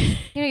good. Yeah,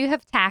 You know, you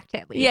have tact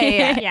at least.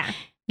 Yeah. yeah.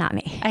 Not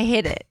me. I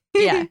hit it.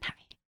 Yeah.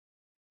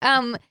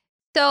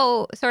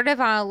 So sort of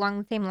along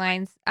the same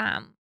lines,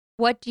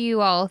 what do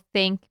you all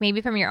think,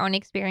 maybe from your own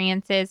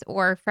experiences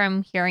or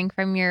from hearing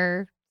from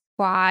your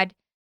squad,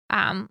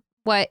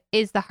 what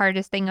is the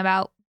hardest thing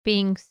about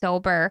being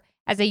sober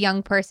as a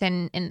young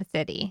person in the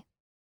city?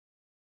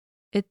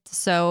 It's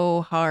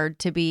so hard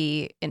to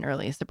be in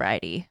early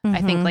sobriety.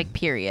 I think Mhm. like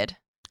period.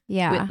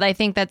 Yeah. I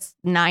think that's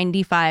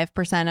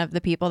 95% of the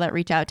people that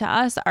reach out to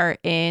us are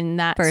in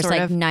that First sort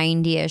like of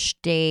 90-ish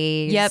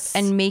days. Yep.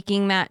 And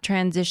making that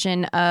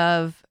transition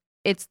of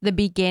it's the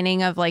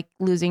beginning of like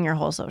losing your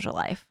whole social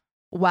life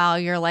while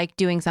you're like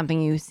doing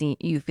something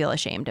you feel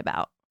ashamed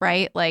about,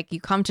 right? Like you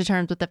come to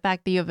terms with the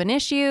fact that you have an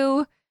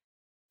issue,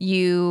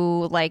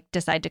 you like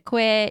decide to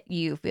quit,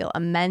 you feel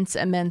immense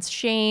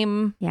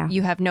shame. Yeah.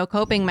 You have no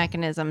coping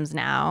mechanisms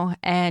now,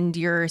 and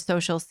your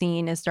social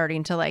scene is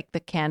starting to like the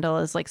candle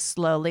is like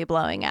slowly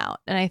blowing out.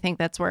 And I think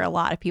that's where a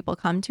lot of people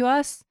come to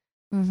us.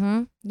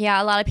 Mm-hmm.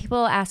 Yeah, a lot of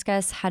people ask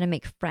us how to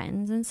make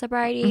friends in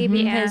sobriety Mhm.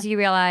 because you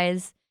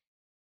realize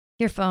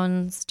your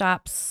phone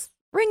stops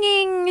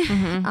ringing.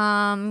 Mhm.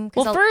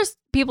 'Cause Well, first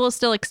people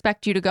still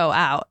expect you to go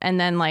out, and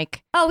then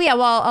like oh yeah,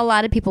 well, a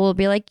lot of people will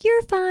be like,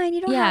 "You're fine.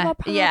 You don't have a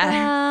problem."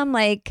 Yeah.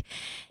 Like,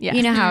 yeah,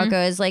 you know how Mhm. it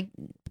goes, like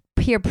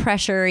peer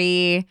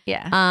pressure-y.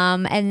 yeah.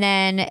 And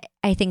then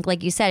I think,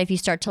 like you said, if you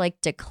start to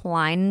like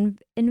decline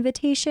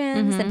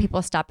invitations, then Mhm.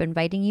 people stop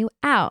inviting you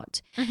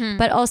out. Mhm.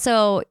 But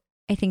also,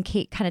 I think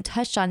Kate kind of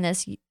touched on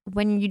this.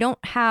 When you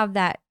don't have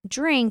that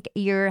drink,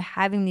 you're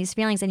having these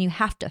feelings and you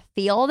have to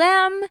feel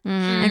them.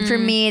 And for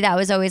Mm. me, that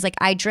was always like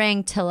I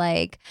drank to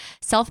like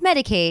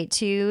self-medicate,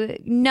 to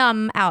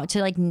numb out,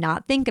 to like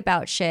not think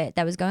about shit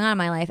that was going on in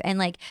my life. And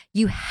like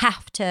you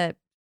have to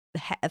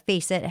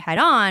face it head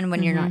on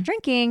when you're not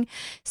drinking.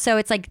 So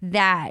it's like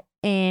that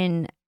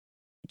in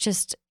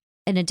just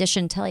in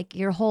addition to like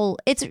your whole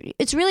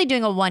it's really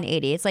doing a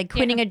 180. It's like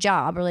quitting a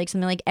job or like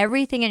something, like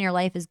everything in your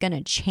life is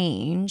gonna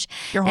change.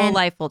 Your whole And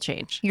life will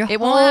change. your It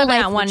whole won't happen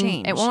life at will one.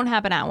 change. It won't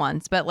happen at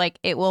once, but like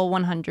it will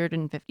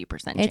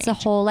 150% change. It's a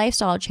whole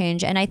lifestyle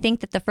change. And I think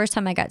that the first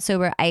time I got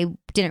sober, I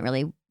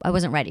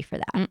wasn't ready for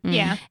that. Mm-mm.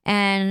 Yeah.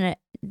 And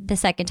the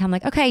second time,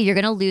 like, okay, you're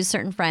gonna lose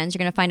certain friends. You're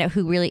gonna find out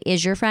who really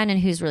is your friend and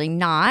who's really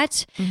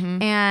not.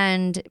 Mhm.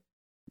 And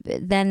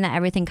then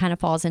everything kind of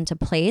falls into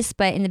place.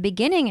 But in the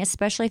beginning,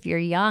 especially if you're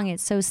young,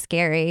 it's so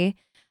scary.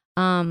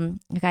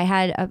 Like I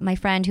had my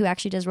friend who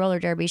actually does roller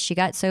derby. She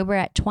got sober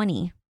at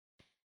 20.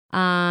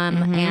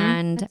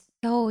 And That's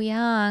so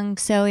young.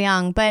 so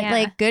young, but Yeah.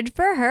 like good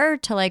for her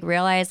to like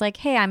realize like,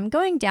 hey, I'm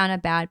going down a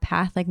bad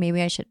path. Like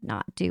maybe I should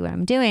not do what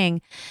I'm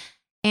doing.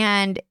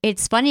 And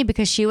it's funny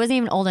because she wasn't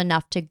even old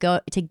enough to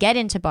get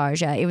into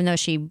bars yet, even though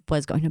she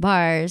was going to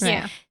bars.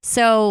 Yeah.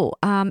 So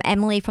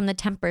Emily from the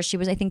Tempers, she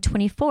was I think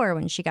 24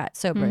 when she got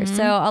sober. Mhm.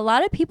 So a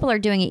lot of people are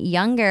doing it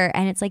younger,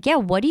 and it's like, yeah,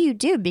 what do you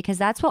do? Because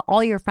that's what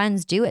all your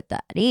friends do at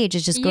that age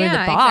is just go to the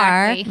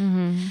bar. Exactly.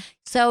 Mhm.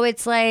 So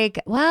it's like,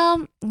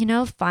 well,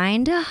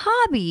 find a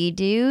hobby,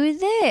 do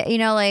this,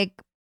 like.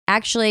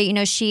 Actually,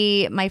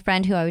 my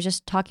friend who I was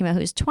just talking about,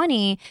 who's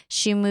 20,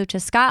 she moved to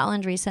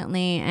Scotland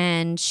recently,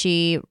 and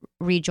she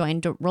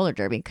rejoined roller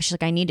derby because she's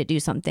like, I need to do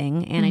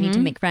something and I need to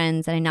make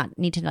friends and I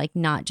need to like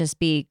not just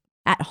be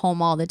at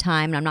home all the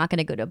time and I'm not going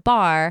to go to a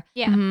bar.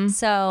 Yeah.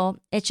 So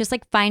it's just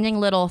like finding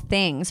little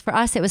things. For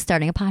us, it was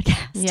starting a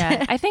podcast.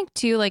 Yeah. I think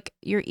too, like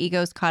your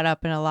ego's caught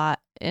up in a lot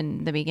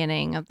in the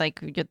beginning of like,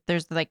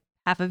 there's like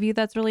half of you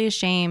that's really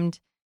ashamed,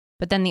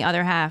 but then the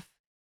other half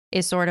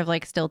is sort of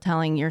like still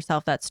telling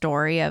yourself that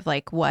story of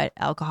like what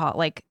alcohol,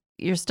 like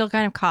you're still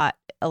kind of caught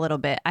a little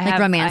bit.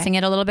 Romancing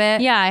it a little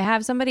bit. Yeah, I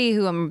have somebody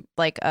who I'm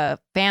like a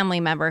family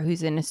member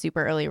who's in a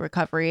super early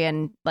recovery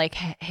and like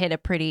hit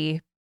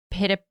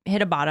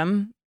a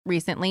bottom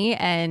recently,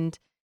 and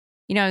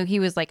you know, he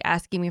was like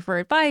asking me for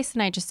advice,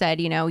 and I just said,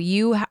 you know,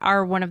 you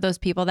are one of those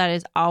people that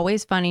is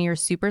always funny, you're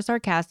super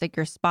sarcastic,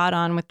 you're spot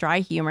on with dry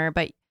humor,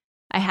 but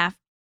I have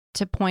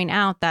to point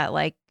out that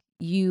like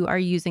you are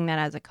using that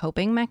as a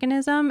coping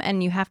mechanism,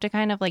 and you have to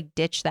kind of like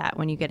ditch that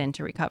when you get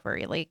into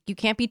recovery. Like you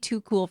can't be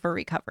too cool for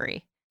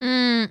recovery.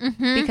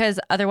 Because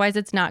otherwise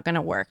it's not going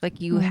to work.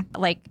 Like you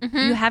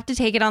you have to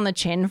take it on the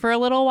chin for a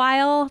little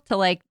while to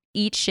like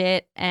eat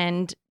shit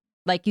and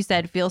like you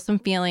said, feel some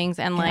feelings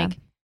and like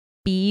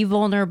be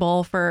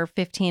vulnerable for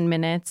 15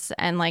 minutes.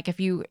 And like if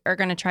you are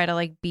going to try to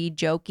like be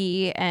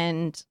jokey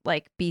and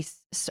like be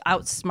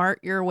outsmart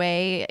your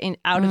way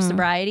out of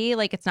sobriety,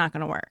 like it's not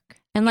going to work.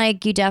 And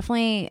like you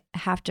definitely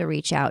have to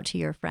reach out to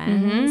your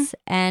friends.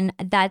 And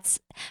that's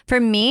for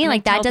me,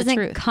 like that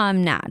doesn't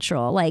come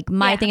natural. Like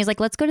my thing is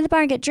like, let's go to the bar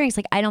and get drinks.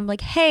 Like I don't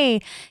like,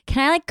 hey,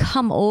 can I like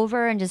come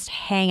over and just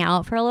hang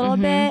out for a little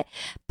bit?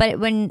 But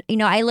when, you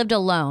know, I lived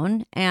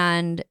alone,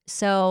 and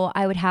so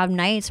I would have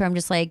nights where I'm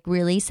just like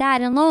really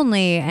sad and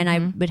lonely, and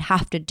I would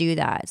have to do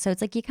that. So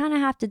it's like you kind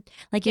of have to,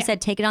 like you said,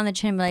 take it on the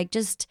chin, but like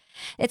just,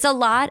 it's a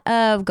lot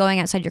of going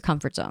outside your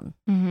comfort zone.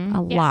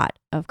 A lot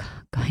of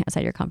going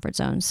outside your comfort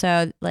zone.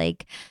 So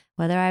like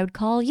whether I would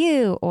call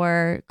you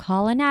or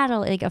call a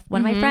Natalie, like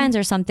one of my friends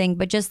or something,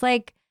 but just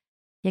like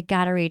you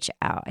gotta reach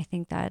out. I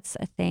think that's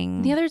a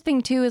thing. The other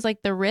thing too is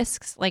like the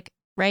risks, like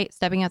right,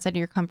 stepping outside of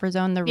your comfort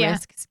zone, the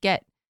risks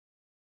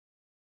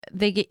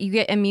you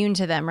get immune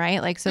to them,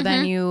 right? Like so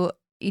then you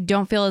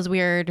don't feel as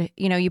weird.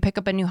 You know, you pick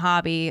up a new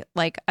hobby.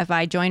 Like if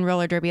I join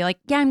roller derby, like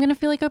yeah, I'm gonna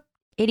feel like a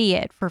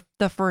idiot for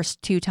the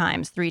first 2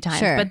 times, 3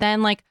 times, but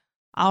then like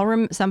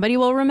somebody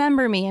will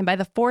remember me, and by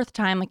the 4th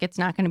time, like it's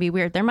not going to be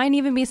weird. There might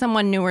even be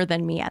someone newer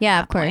than me at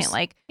that point,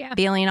 like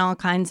feeling all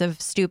kinds of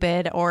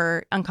stupid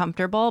or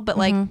uncomfortable. But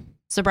like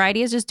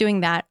sobriety is just doing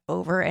that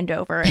over and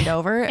over and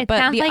over. It but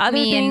sounds the like other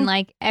me thing, in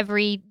like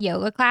every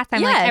yoga class.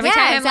 I'm like every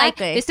time I'm like,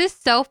 this is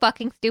so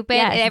fucking stupid.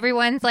 And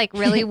everyone's like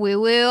really woo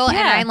woo, and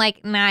I'm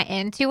like not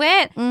into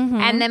it.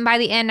 And then by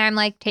the end, I'm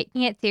like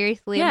taking it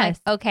seriously. I'm like,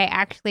 okay,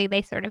 actually,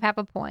 they sort of have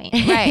a point,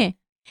 right?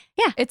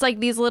 Yeah. It's like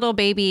these little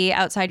baby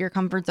outside your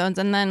comfort zones.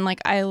 And then like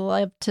I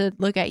love to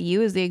look at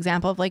you as the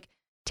example of like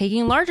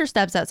taking larger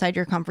steps outside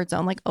your comfort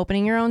zone, like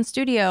opening your own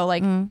studio.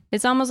 Like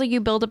it's almost like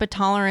you build up a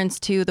tolerance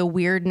to the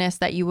weirdness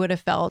that you would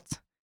have felt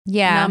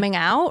numbing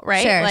out,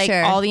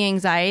 right? All the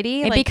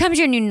anxiety. It becomes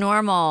your new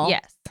normal.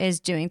 Yes. Is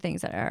doing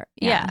things that are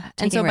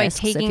and so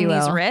risks, by taking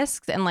these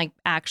risks and like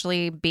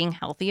actually being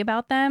healthy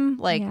about them,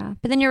 like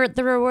but then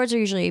the rewards are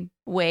usually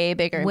way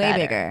bigger.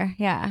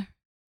 Yeah.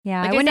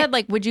 Yeah. Like I said,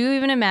 like, would you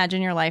even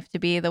imagine your life to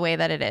be the way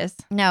that it is?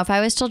 No, if I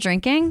was still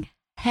drinking,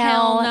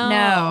 hell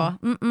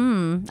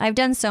no. I've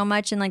done so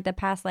much in like the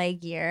past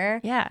like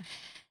year. Yeah.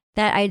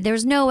 That there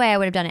was no way I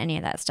would have done any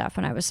of that stuff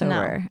when I was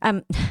sober.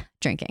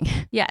 Drinking.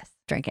 Yes.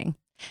 Drinking.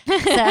 So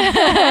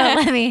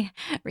let me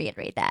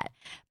reiterate that.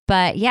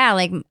 But yeah,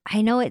 like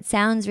I know it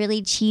sounds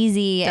really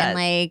cheesy and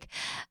like,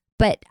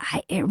 but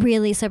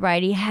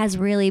sobriety has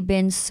really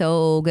been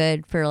so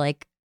good for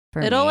like,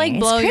 it'll like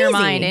blow your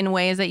mind in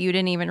ways that you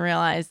didn't even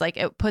realize. Like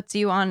it puts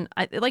you on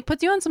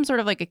some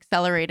sort of like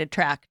accelerated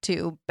track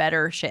to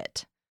better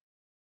shit.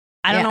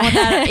 I don't know what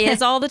that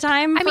is all the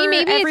time. I mean,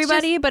 maybe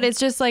everybody, but it's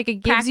just like it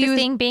gives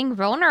practicing being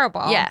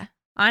vulnerable. Yeah,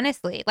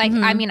 honestly, like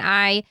I mean,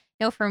 I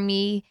know for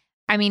me,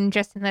 I mean,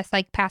 just in this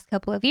like past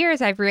couple of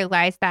years, I've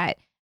realized that,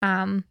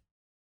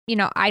 you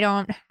know, I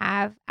don't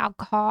have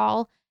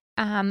alcohol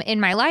in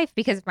my life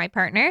because of my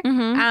partner,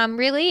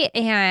 really,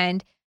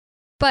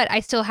 but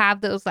I still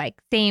have those like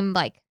same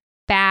like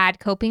bad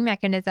coping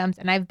mechanisms,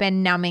 and I've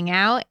been numbing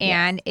out,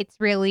 and it's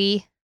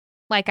really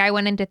like I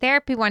went into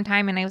therapy one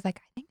time and I was like,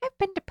 I think I've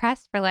been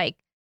depressed for like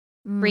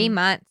 3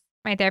 months.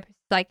 My therapist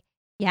was like,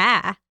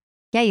 yeah,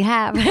 you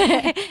have.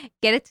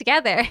 Get it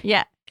together.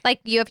 Yeah.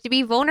 Like you have to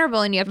be vulnerable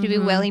and you have to be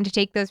willing to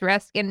take those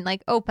risks and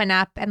like open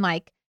up and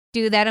like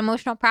do that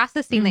emotional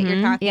processing that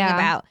you're talking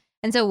about.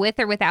 And so with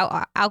or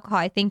without alcohol,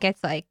 I think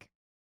it's like,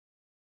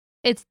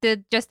 it's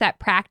just that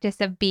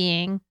practice of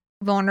being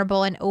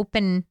vulnerable and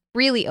open,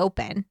 really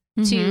open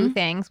to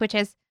things, which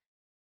is,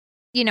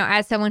 you know,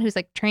 as someone who's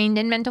like trained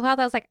in mental health,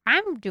 I was like,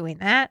 I'm doing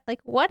that, like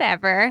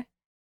whatever,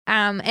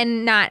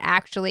 and not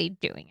actually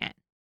doing it.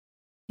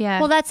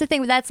 Yeah. Well, that's the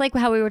thing. That's like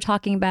how we were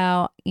talking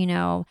about, you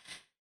know,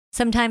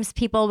 sometimes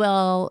people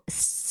will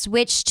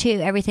switch to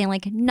everything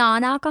like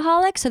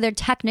non-alcoholic, so they're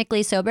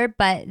technically sober,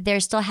 but they're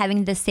still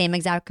having the same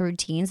exact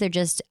routines. They're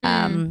just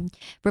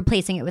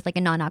replacing it with like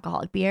a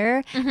non-alcoholic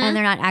beer, and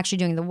they're not actually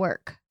doing the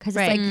work because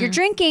it's like you're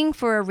drinking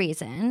for a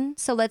reason.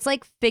 So let's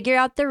like figure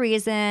out the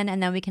reason,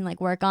 and then we can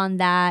like work on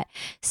that.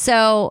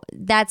 So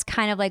that's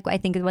kind of like I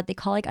think what they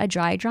call like a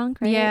dry drunk,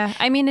 right? Yeah,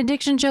 I mean,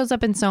 addiction shows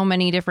up in so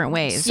many different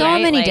ways. So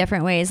right? many Like,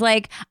 different ways.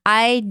 Like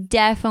I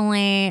have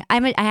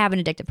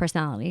an addictive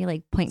personality,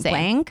 like point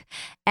blank.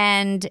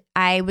 And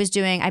I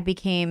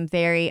became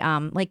very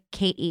like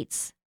Kate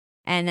eats,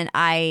 and then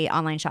I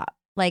online shop.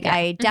 Like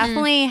I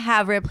definitely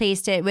have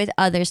replaced it with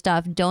other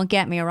stuff. Don't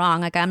get me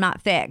wrong. Like I'm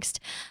not fixed.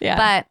 Yeah.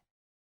 But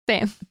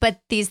same.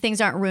 But these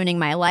things aren't ruining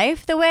my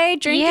life the way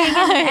drinking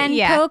and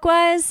Yeah. Coke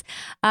was.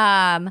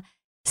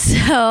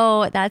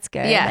 So that's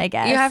good, I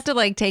guess. You have to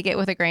like take it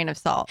with a grain of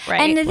salt,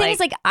 right? And the thing is,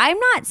 like, I'm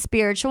not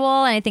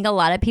spiritual, and I think a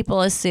lot of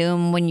people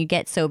assume when you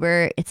get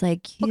sober, it's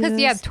like Because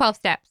you have 12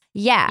 steps.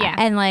 Yeah.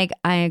 And like,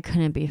 I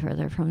couldn't be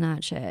further from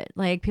that shit.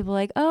 Like, people are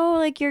like, oh,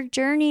 like your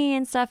journey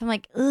and stuff. I'm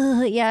like,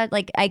 ugh, yeah.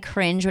 Like, I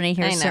cringe when I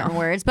hear certain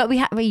words, but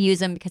we use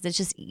them because it's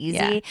just easy.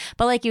 Yeah.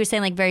 But like you were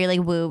saying, like very like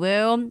woo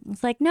woo.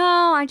 It's like,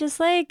 no, I just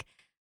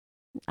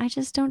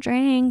don't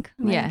drink.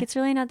 Like, it's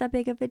really not that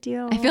big of a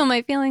deal. I feel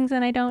my feelings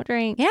and I don't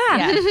drink.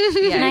 Yeah.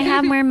 And I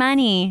have more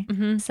money.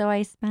 So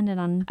I spend it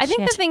on I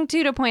think shit. the thing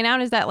too to point out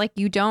is that like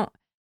you don't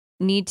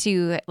need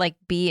to like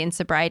be in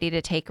sobriety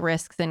to take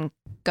risks and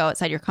go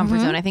outside your comfort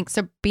zone. I think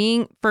so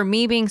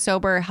being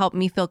sober helped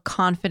me feel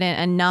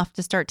confident enough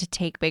to start to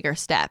take bigger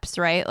steps,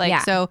 right?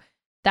 Like so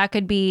that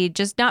could be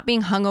just not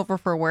being hungover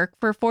for work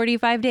for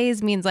 45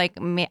 days means like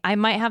I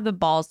might have the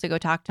balls to go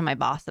talk to my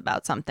boss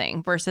about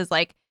something versus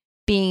like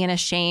being in a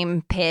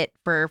shame pit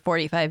for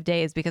 45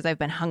 days because I've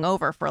been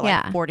hungover for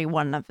like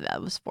 41 of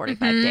those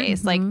 45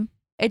 days. Like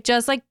it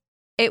just like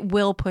it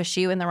will push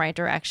you in the right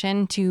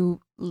direction to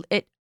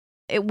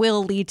it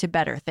will lead to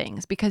better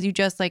things because you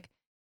just like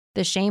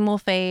the shame will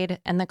fade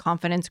and the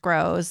confidence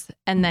grows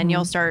and then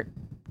you'll start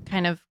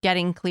kind of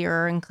getting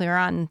clearer and clearer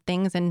on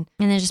things and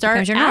then just start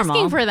asking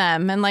asking for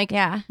them. And like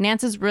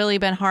Nance has really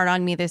been hard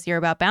on me this year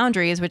about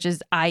boundaries, which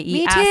is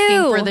i.e.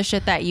 asking for the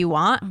shit that you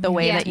want the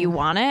way that you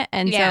want it.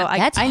 And so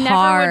I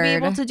never would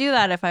be able to do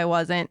that if I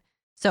wasn't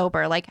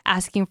sober. Like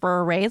asking for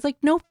a raise, like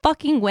no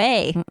fucking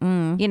way.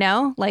 You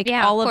know, like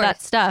all of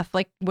that stuff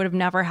like would have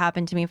never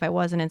happened to me if I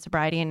wasn't in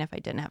sobriety and if I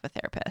didn't have a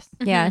therapist.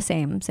 Yeah,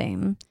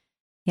 same.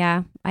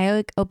 Yeah, I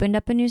like opened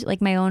up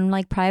my own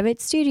like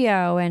private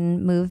studio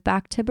and moved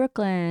back to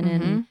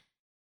Brooklyn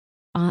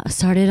and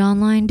started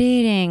online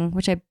dating,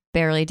 which I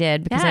barely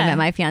did because I met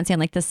my fiance on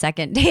like the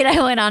second date I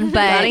went on,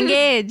 but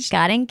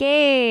got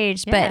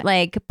engaged. Yeah. But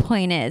like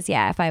point is,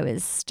 if I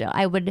was still,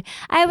 I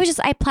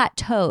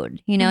plateaued,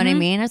 you know what I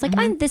mean? I was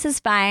like, this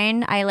is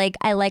fine. I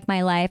like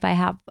my life. I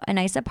have a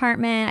nice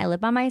apartment. I live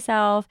by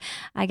myself.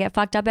 I get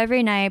fucked up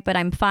every night, but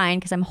I'm fine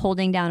because I'm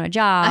holding down a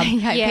job.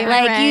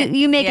 Like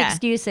you make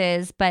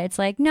excuses, but it's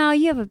like, no,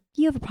 you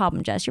have a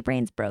problem, Jess. Your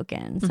brain's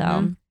broken.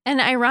 So,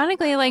 and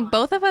ironically, like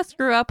both of us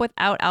grew up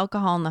without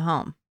alcohol in the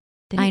home.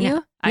 Didn't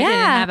you? I Yeah.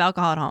 didn't have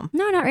alcohol at home.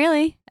 no, not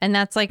really. And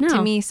that's like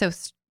to me so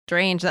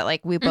strange that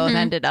like we both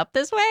ended up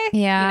this way.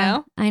 Yeah, you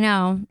know? I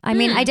know. I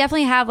mean, I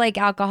definitely have like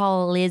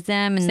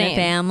alcoholism in the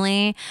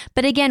family,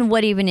 but again,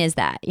 what even is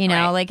that? You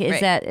know, like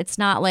is that it's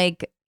not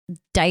like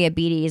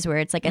diabetes where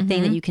it's like a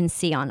thing that you can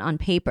see on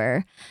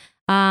paper.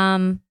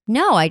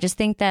 No, I just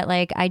think that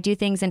like I do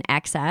things in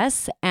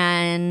excess,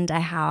 and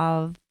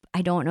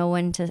I don't know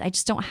when to. I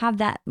just don't have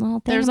that little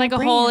thing. There's in like my a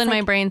brain. hole It's in my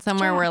like, brain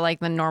somewhere yeah. where like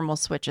the normal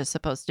switch is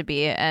supposed to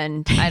be,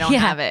 and I don't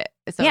have it.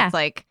 So it's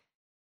like,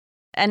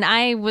 and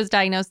I was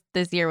diagnosed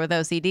this year with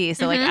OCD.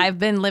 So like I've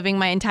been living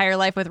my entire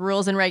life with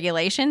rules and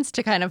regulations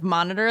to kind of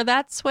monitor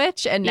that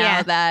switch. And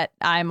now that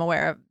I'm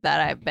aware of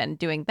that, I've been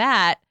doing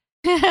that.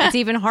 It's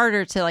even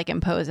harder to like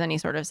impose any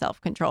sort of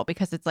self-control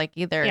because it's like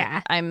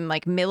either I'm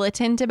like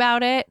militant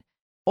about it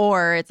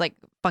or it's like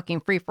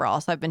fucking free for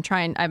all. So I've been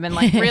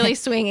like really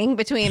swinging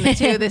between the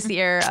two this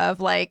year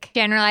of like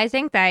generalized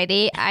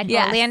anxiety. I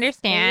totally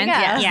understand.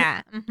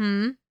 Yeah.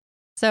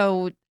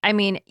 So, I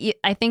mean,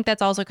 I think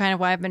that's also kind of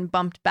why I've been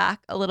bumped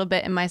back a little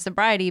bit in my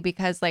sobriety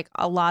because like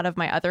a lot of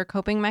my other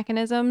coping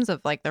mechanisms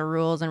of like the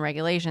rules and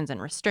regulations and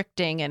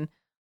restricting and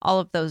all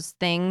of those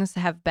things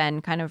have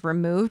been kind of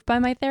removed by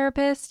my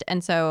therapist.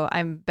 And so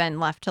I've been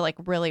left to like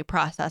really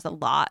process a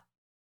lot,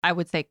 I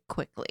would say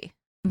quickly.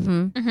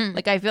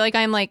 Like I feel like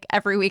I'm like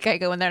every week I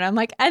go in there and I'm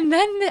like, and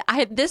then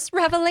this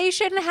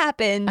revelation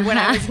happened when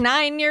I was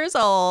 9 years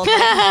old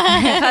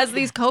because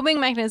these coping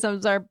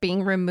mechanisms are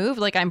being removed.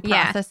 Like I'm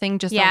processing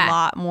just a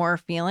lot more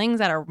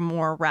feelings at a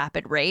more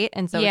rapid rate,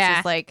 and so it's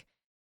just like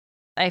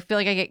I feel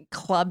like I get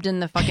clubbed in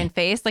the fucking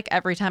face like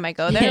every time I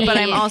go there. But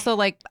I'm also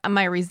like,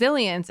 my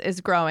resilience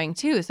is growing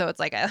too. So it's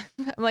like I'm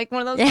like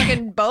one of those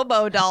fucking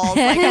Bobo dolls.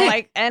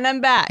 And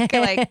I'm back.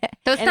 Like,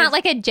 So it's not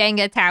like a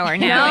Jenga tower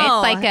now. no,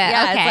 It's like okay.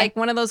 it's like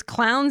one of those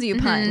clowns you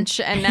punch,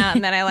 and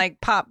then I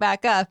like pop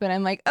back up, and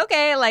I'm like,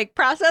 okay, like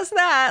process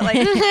that. Like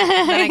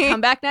then I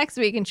come back next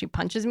week, and she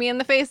punches me in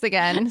the face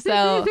again.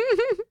 So.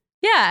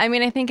 Yeah, I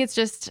mean, I think it's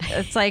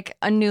like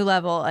a new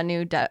level, a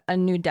new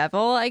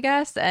devil, I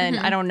guess. And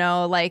I don't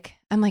know, like,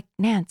 I'm like,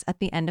 Nance, at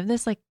the end of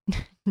this, like,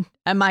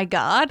 am I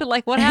God?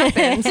 Like, what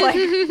happens? Like,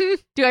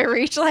 do I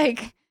reach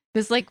like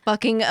this like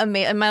fucking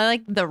amazing? Am I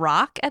like The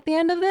Rock at the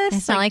end of this?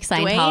 It's not like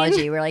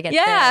Scientology. We're like, at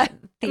yeah.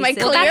 the Am I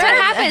thesis. clear? That's what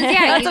happens.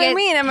 Yeah, That's you what I get-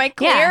 mean. Am I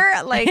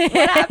clear? Like,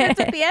 what happens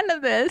at the end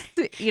of this?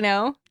 You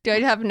know, do I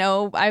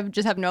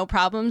just have no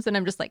problems, and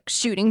I'm just like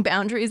shooting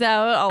boundaries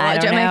out? I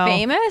don't Am I know.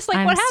 famous? Like,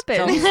 I'm what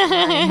still happens?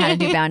 learning how to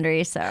do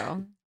boundaries.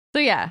 So So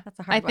yeah, that's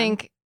a hard I one.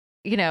 think,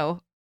 you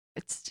know,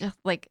 it's just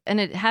like,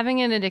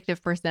 having an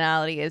addictive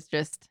personality is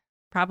just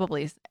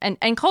probably,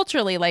 and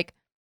culturally, like,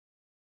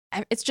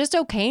 it's just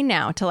okay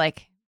now to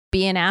like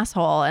be an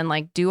asshole and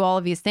like do all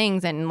of these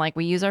things. And like,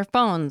 we use our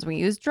phones, we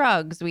use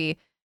drugs, we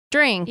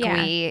drink,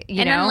 Yeah. we,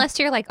 and unless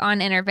you're like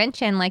on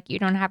intervention, like you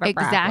don't have a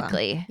problem.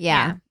 exactly.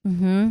 yeah.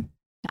 Mm-hmm.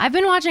 I've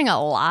been watching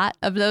a lot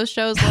of those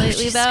shows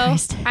lately though.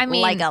 I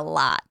mean, like a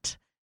lot.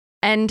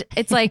 And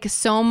it's like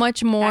so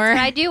much more. that's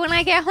what I do when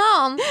I get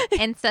home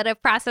instead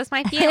of process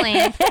my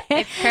feelings.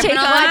 It's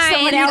Criminal on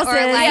someone Minds or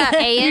else's. like Yeah.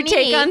 A&E. You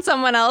take on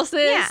someone else's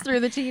Yeah.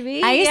 through the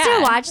TV. I used to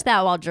Yeah. watch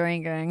that while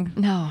drinking.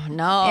 No.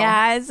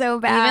 Yeah, it's so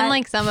bad. Even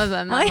like some of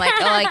them, I'm like,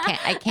 oh,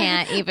 I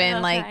can't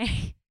even like.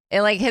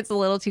 It like hits a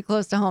little too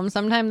close to home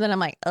sometimes, and I'm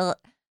like, ugh.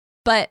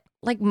 But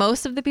like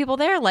most of the people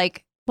there,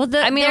 like, Well,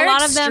 I mean, a they're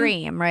lot of them-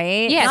 extreme,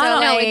 right? Yeah, So,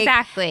 no, like,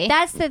 exactly.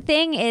 That's the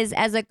thing is,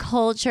 as a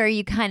culture,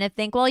 you kind of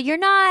think, well, you're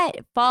not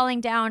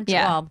falling down.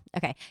 Yeah. Well,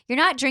 okay, you're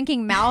not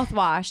drinking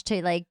mouthwash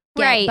to like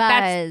get right. buzzed.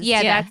 That's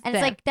Yeah. that's and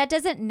it's like that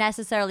doesn't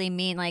necessarily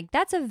mean like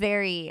that's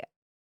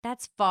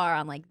far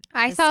on like.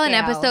 I the saw an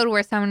scale. episode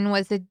where someone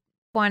was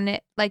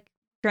like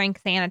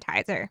drank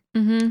sanitizer.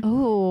 mm-hmm.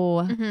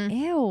 Oh, Mhm.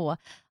 ew!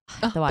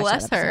 I have to watch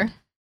bless that her. episode.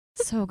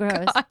 So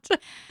gross. God.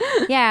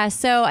 Yeah,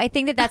 so I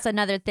think that's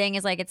another thing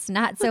is like it's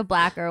not so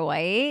black or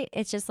white.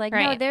 It's just like no,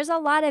 Right. there's a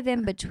lot of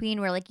in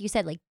between where like you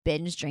said like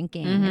binge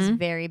drinking is Mhm.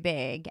 very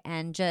big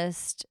and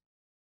just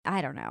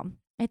I don't know.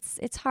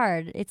 It's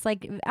hard. It's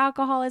like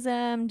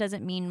alcoholism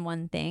doesn't mean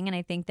one thing and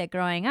I think that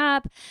growing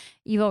up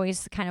you've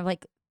always kind of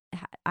like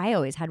I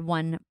always had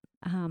one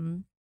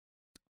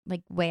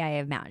like way I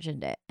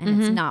imagined it and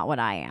it's Mhm. not what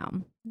I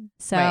am.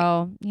 So,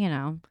 Right. you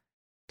know.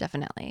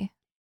 Definitely.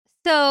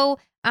 So,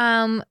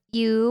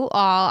 you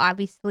all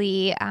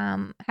obviously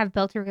have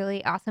built a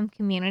really awesome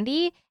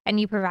community, and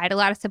you provide a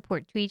lot of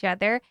support to each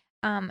other.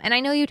 And I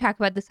know you talk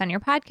about this on your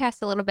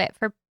podcast a little bit,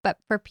 but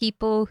for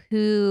people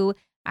who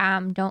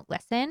don't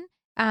listen,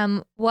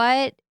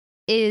 what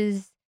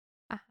is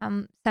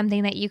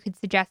something that you could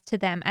suggest to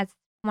them as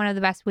one of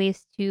the best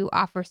ways to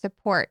offer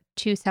support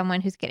to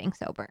someone who's getting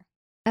sober?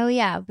 Oh,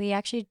 yeah. We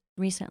actually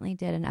recently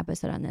did an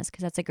episode on this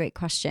because that's a great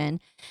question.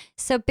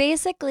 So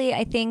basically,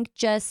 I think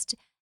just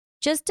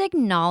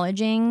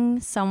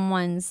acknowledging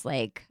someone's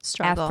like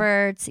Struggle.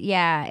 efforts.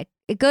 Yeah.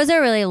 It goes a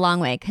really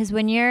long way because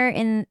when you're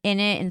in it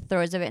in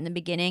throes of it in the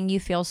beginning, you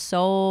feel so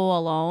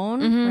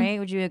alone, Mhm. right?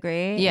 Would you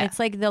agree? Yeah. It's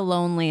like the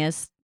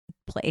loneliest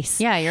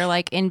place. Yeah, you're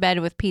like in bed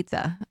with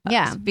pizza.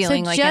 Yeah.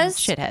 Feeling So like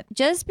just- a shithead.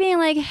 Just being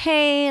like,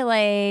 hey,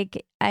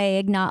 like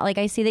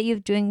I see that you're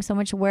doing so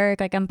much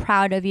work. Like I'm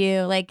proud of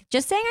you. Like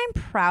just saying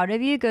I'm proud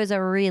of you goes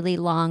a really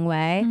long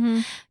way. Mm-hmm.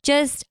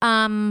 Just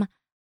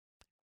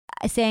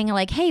saying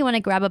like, hey, you want to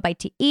grab a bite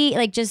to eat?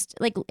 Like just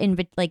like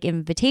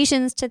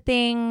invitations to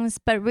things.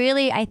 But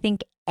really, I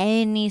think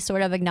any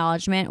sort of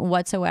acknowledgement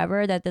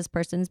whatsoever that this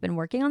person's been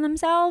working on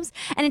themselves,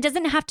 and it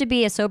doesn't have to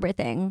be a sober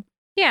thing.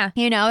 Yeah.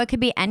 You know, it could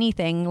be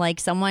anything. Like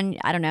someone,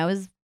 I don't know,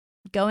 is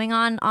going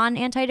on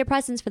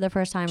antidepressants for the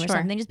first time or Sure.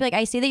 something. Just be like,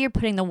 I see that you're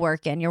putting the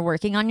work in. You're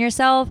working on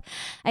yourself.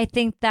 I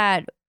think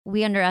that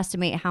we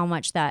underestimate how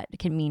much that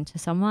can mean to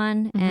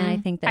someone. And I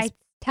think that's I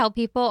tell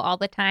people all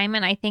the time,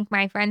 and I think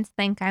my friends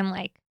think I'm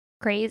like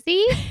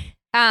crazy.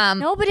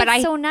 no, but it's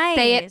I so nice.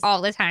 say it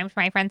all the time to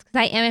my friends because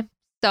I am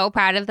so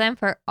proud of them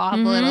for all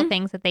the little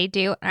things that they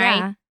do. And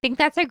Yeah. I think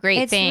that's a great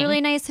It's thing.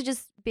 really nice to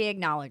just be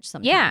acknowledged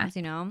sometimes, Yeah.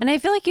 you know? And I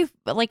feel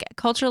like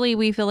culturally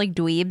we feel like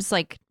dweebs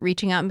like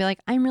reaching out and be like,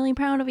 I'm really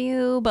proud of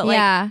you. But like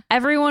yeah.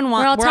 everyone We're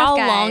all wants, we're tough all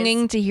guys.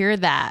 longing to hear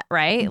that,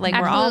 right? Like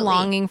we're all Absolutely.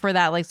 longing for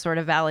that like sort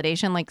of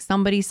validation. Like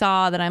somebody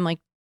saw that I'm like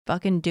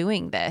fucking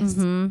doing this.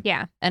 Mhm.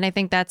 Yeah. And I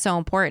think that's so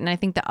important. And I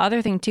think the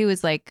other thing too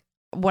is like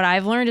what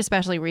I've learned,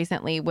 especially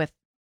recently with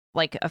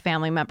like a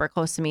family member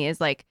close to me, is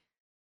like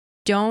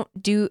don't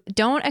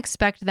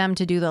expect them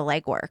to do the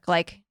legwork.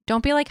 Like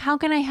don't be like, how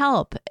can I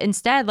help?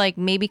 Instead, like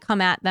maybe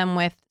come at them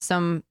with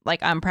some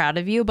like, I'm proud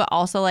of you, but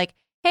also like,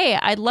 hey,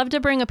 I'd love to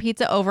bring a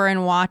pizza over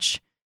and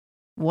watch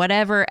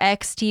whatever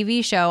X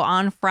TV show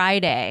on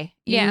Friday.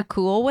 Yeah. You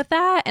cool with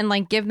that? And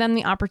like give them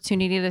the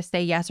opportunity to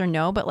say yes or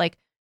no, but like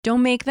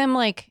don't make them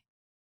like,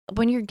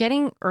 when you're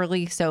getting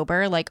early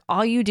sober, like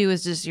all you do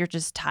is you're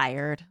just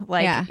tired.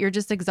 Like you're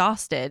just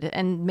exhausted,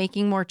 and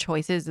making more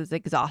choices is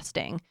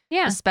exhausting.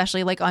 Yeah.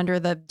 Especially like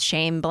under the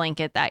shame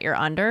blanket that you're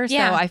under.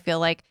 Yeah. So I feel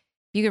like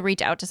you could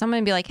reach out to someone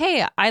and be like,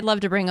 hey, I'd love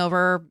to bring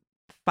over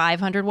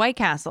 500 White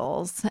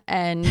Castles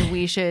and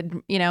we should,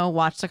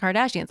 watch the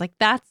Kardashians. Like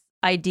that's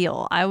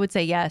ideal. I would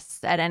say yes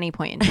at any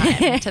point in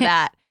time to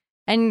that.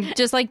 And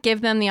just like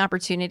give them the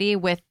opportunity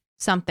with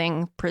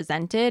something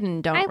presented,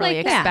 and don't really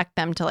expect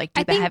them to like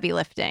do the heavy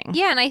lifting.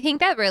 Yeah, and I think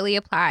that really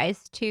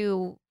applies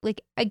to like,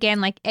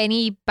 again, like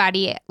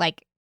anybody,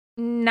 like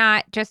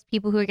not just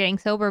people who are getting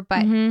sober,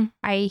 but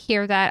I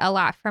hear that a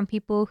lot from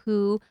people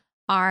who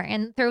are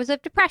in throes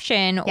of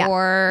depression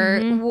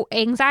or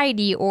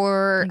anxiety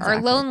or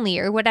are lonely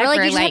or whatever. Or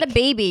like you just had a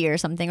baby or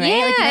something, right?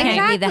 Yeah, like you can't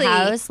exactly. leave the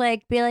house.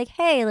 Like be like,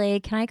 hey,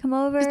 like, can I come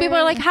over? Because people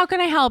are like, how can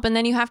I help? And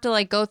then you have to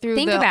like go through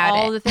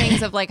all the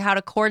things of like how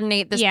to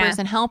coordinate this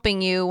person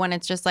helping you, when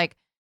it's just like,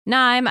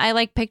 nah, I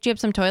like picked you up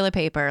some toilet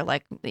paper.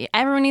 Like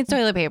everyone needs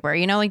toilet paper,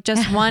 like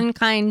just one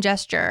kind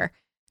gesture.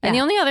 And the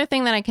only other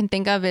thing that I can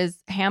think of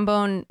is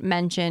Hambone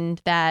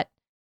mentioned that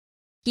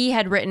he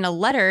had written a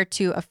letter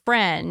to a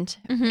friend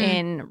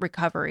in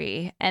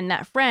recovery, and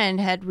that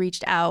friend had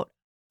reached out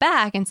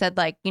back and said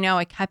like,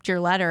 I kept your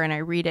letter and I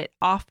read it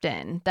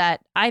often.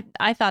 That I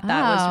thought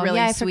that was really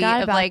I sweet. forgot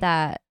of about like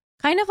that.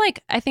 Kind of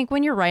like, I think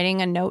when you're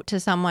writing a note to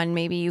someone,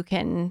 maybe you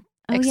can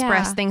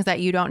express things that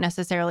you don't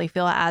necessarily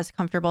feel as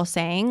comfortable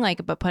saying,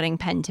 like, but putting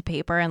pen to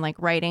paper and like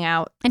writing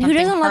out. And who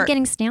doesn't love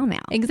getting snail mail?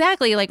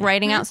 Exactly. Like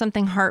writing out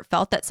something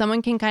heartfelt that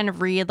someone can kind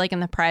of read like in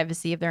the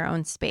privacy of their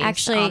own space,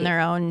 actually, on their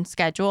own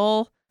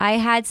schedule. I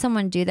had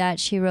someone do that.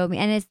 She wrote me,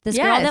 and it's this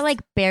girl that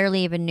like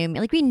barely even knew me.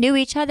 Like we knew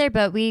each other,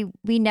 but we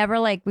never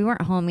like, we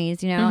weren't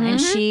homies,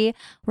 And she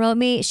wrote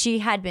me. She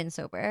had been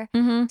sober,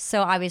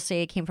 so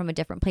obviously it came from a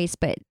different place.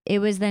 But it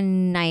was the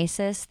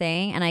nicest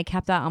thing, and I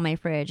kept that on my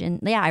fridge. And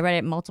I read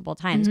it multiple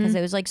times because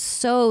it was like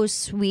so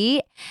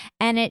sweet,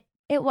 and it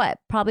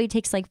probably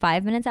takes like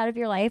 5 minutes out of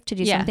your life to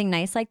do something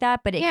nice like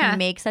that, but it can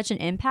make such an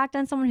impact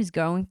on someone who's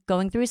going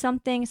through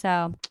something.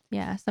 So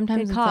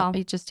sometimes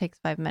it just takes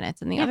 5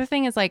 minutes. And the other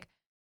thing is like,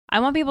 I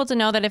want people to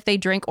know that if they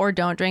drink or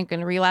don't drink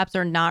and relapse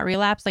or not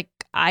relapse, like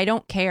I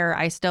don't care.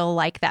 I still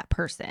like that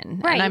person.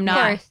 Right, and I'm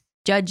not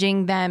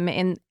judging them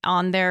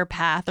on their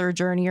path or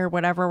journey or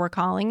whatever we're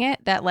calling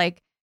it. That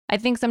like, I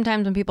think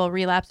sometimes when people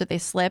relapse or they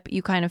slip,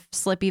 you kind of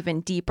slip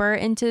even deeper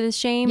into the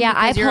shame. Yeah,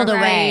 I pulled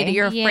away.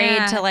 You're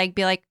afraid to like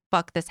be like,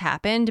 fuck, this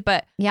happened.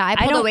 But I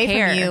pulled away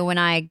from you when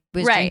I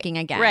was drinking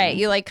again. Right.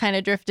 You like kind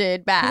of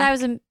drifted back. Because I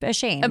was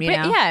ashamed,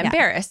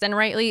 embarrassed and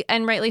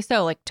rightly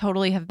so, like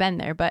totally have been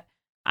there. But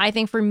I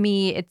think for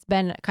me, it's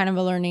been kind of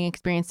a learning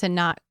experience to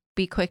not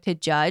be quick to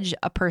judge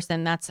a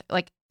person that's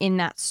like in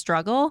that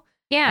struggle.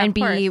 Yeah. And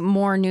be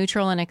more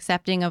neutral and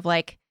accepting of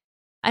like,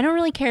 I don't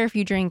really care if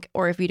you drink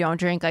or if you don't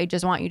drink. I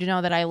just want you to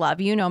know that I love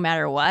you no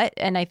matter what.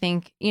 And I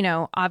think,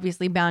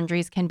 obviously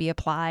boundaries can be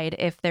applied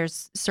if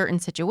there's certain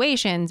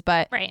situations.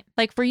 But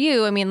like for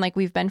you, I mean, like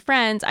we've been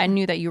friends. I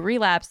knew that you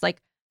relapsed.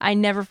 Like I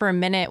never for a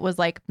minute was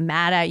like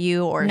mad at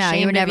you or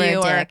ashamed you were never of you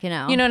a or dick, you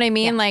know what I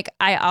mean? Like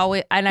I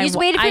always and you just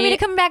waited for me to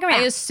come back around.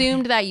 I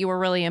assumed that you were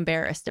really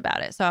embarrassed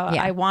about it. So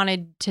I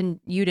wanted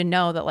you to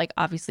know that like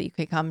obviously you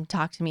could come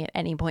talk to me at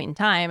any point in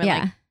time. And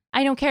like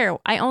I don't care.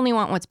 I only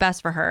want what's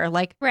best for her.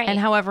 Like and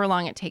however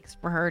long it takes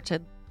for her to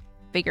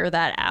figure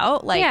that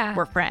out, like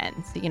we're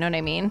friends. You know what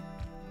I mean?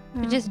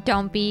 But just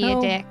don't be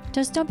a dick.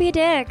 Just don't be a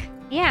dick.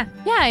 Yeah.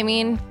 Yeah, I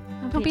mean,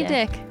 don't be a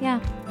dick. Yeah.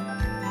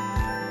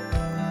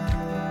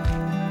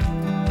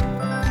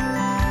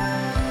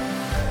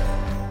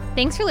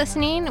 Thanks for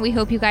listening. We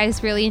hope you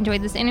guys really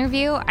enjoyed this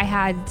interview. I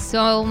had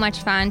so much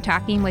fun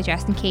talking with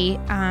Jess and Kate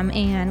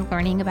and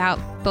learning about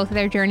both of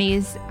their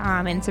journeys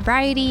in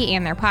sobriety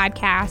and their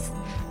podcasts.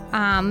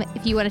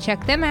 If you want to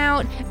check them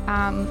out,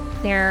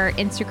 their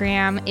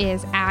Instagram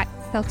is at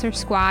Seltzer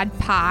Squad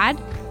Pod.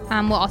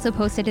 We'll also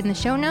post it in the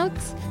show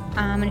notes.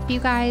 And if you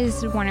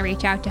guys want to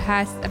reach out to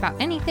us about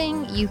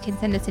anything, you can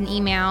send us an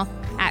email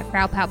at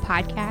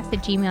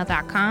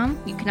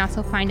frowpowpodcast@gmail.com. You can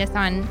also find us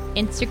on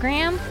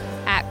Instagram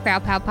at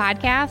Frowpow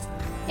Podcast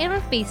and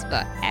on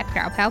Facebook at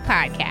Frowpow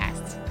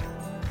Podcast.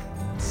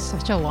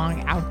 Such a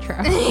long outro.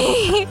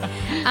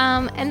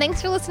 And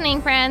thanks for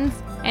listening, friends.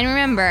 And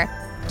remember,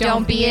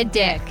 don't be a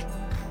dick.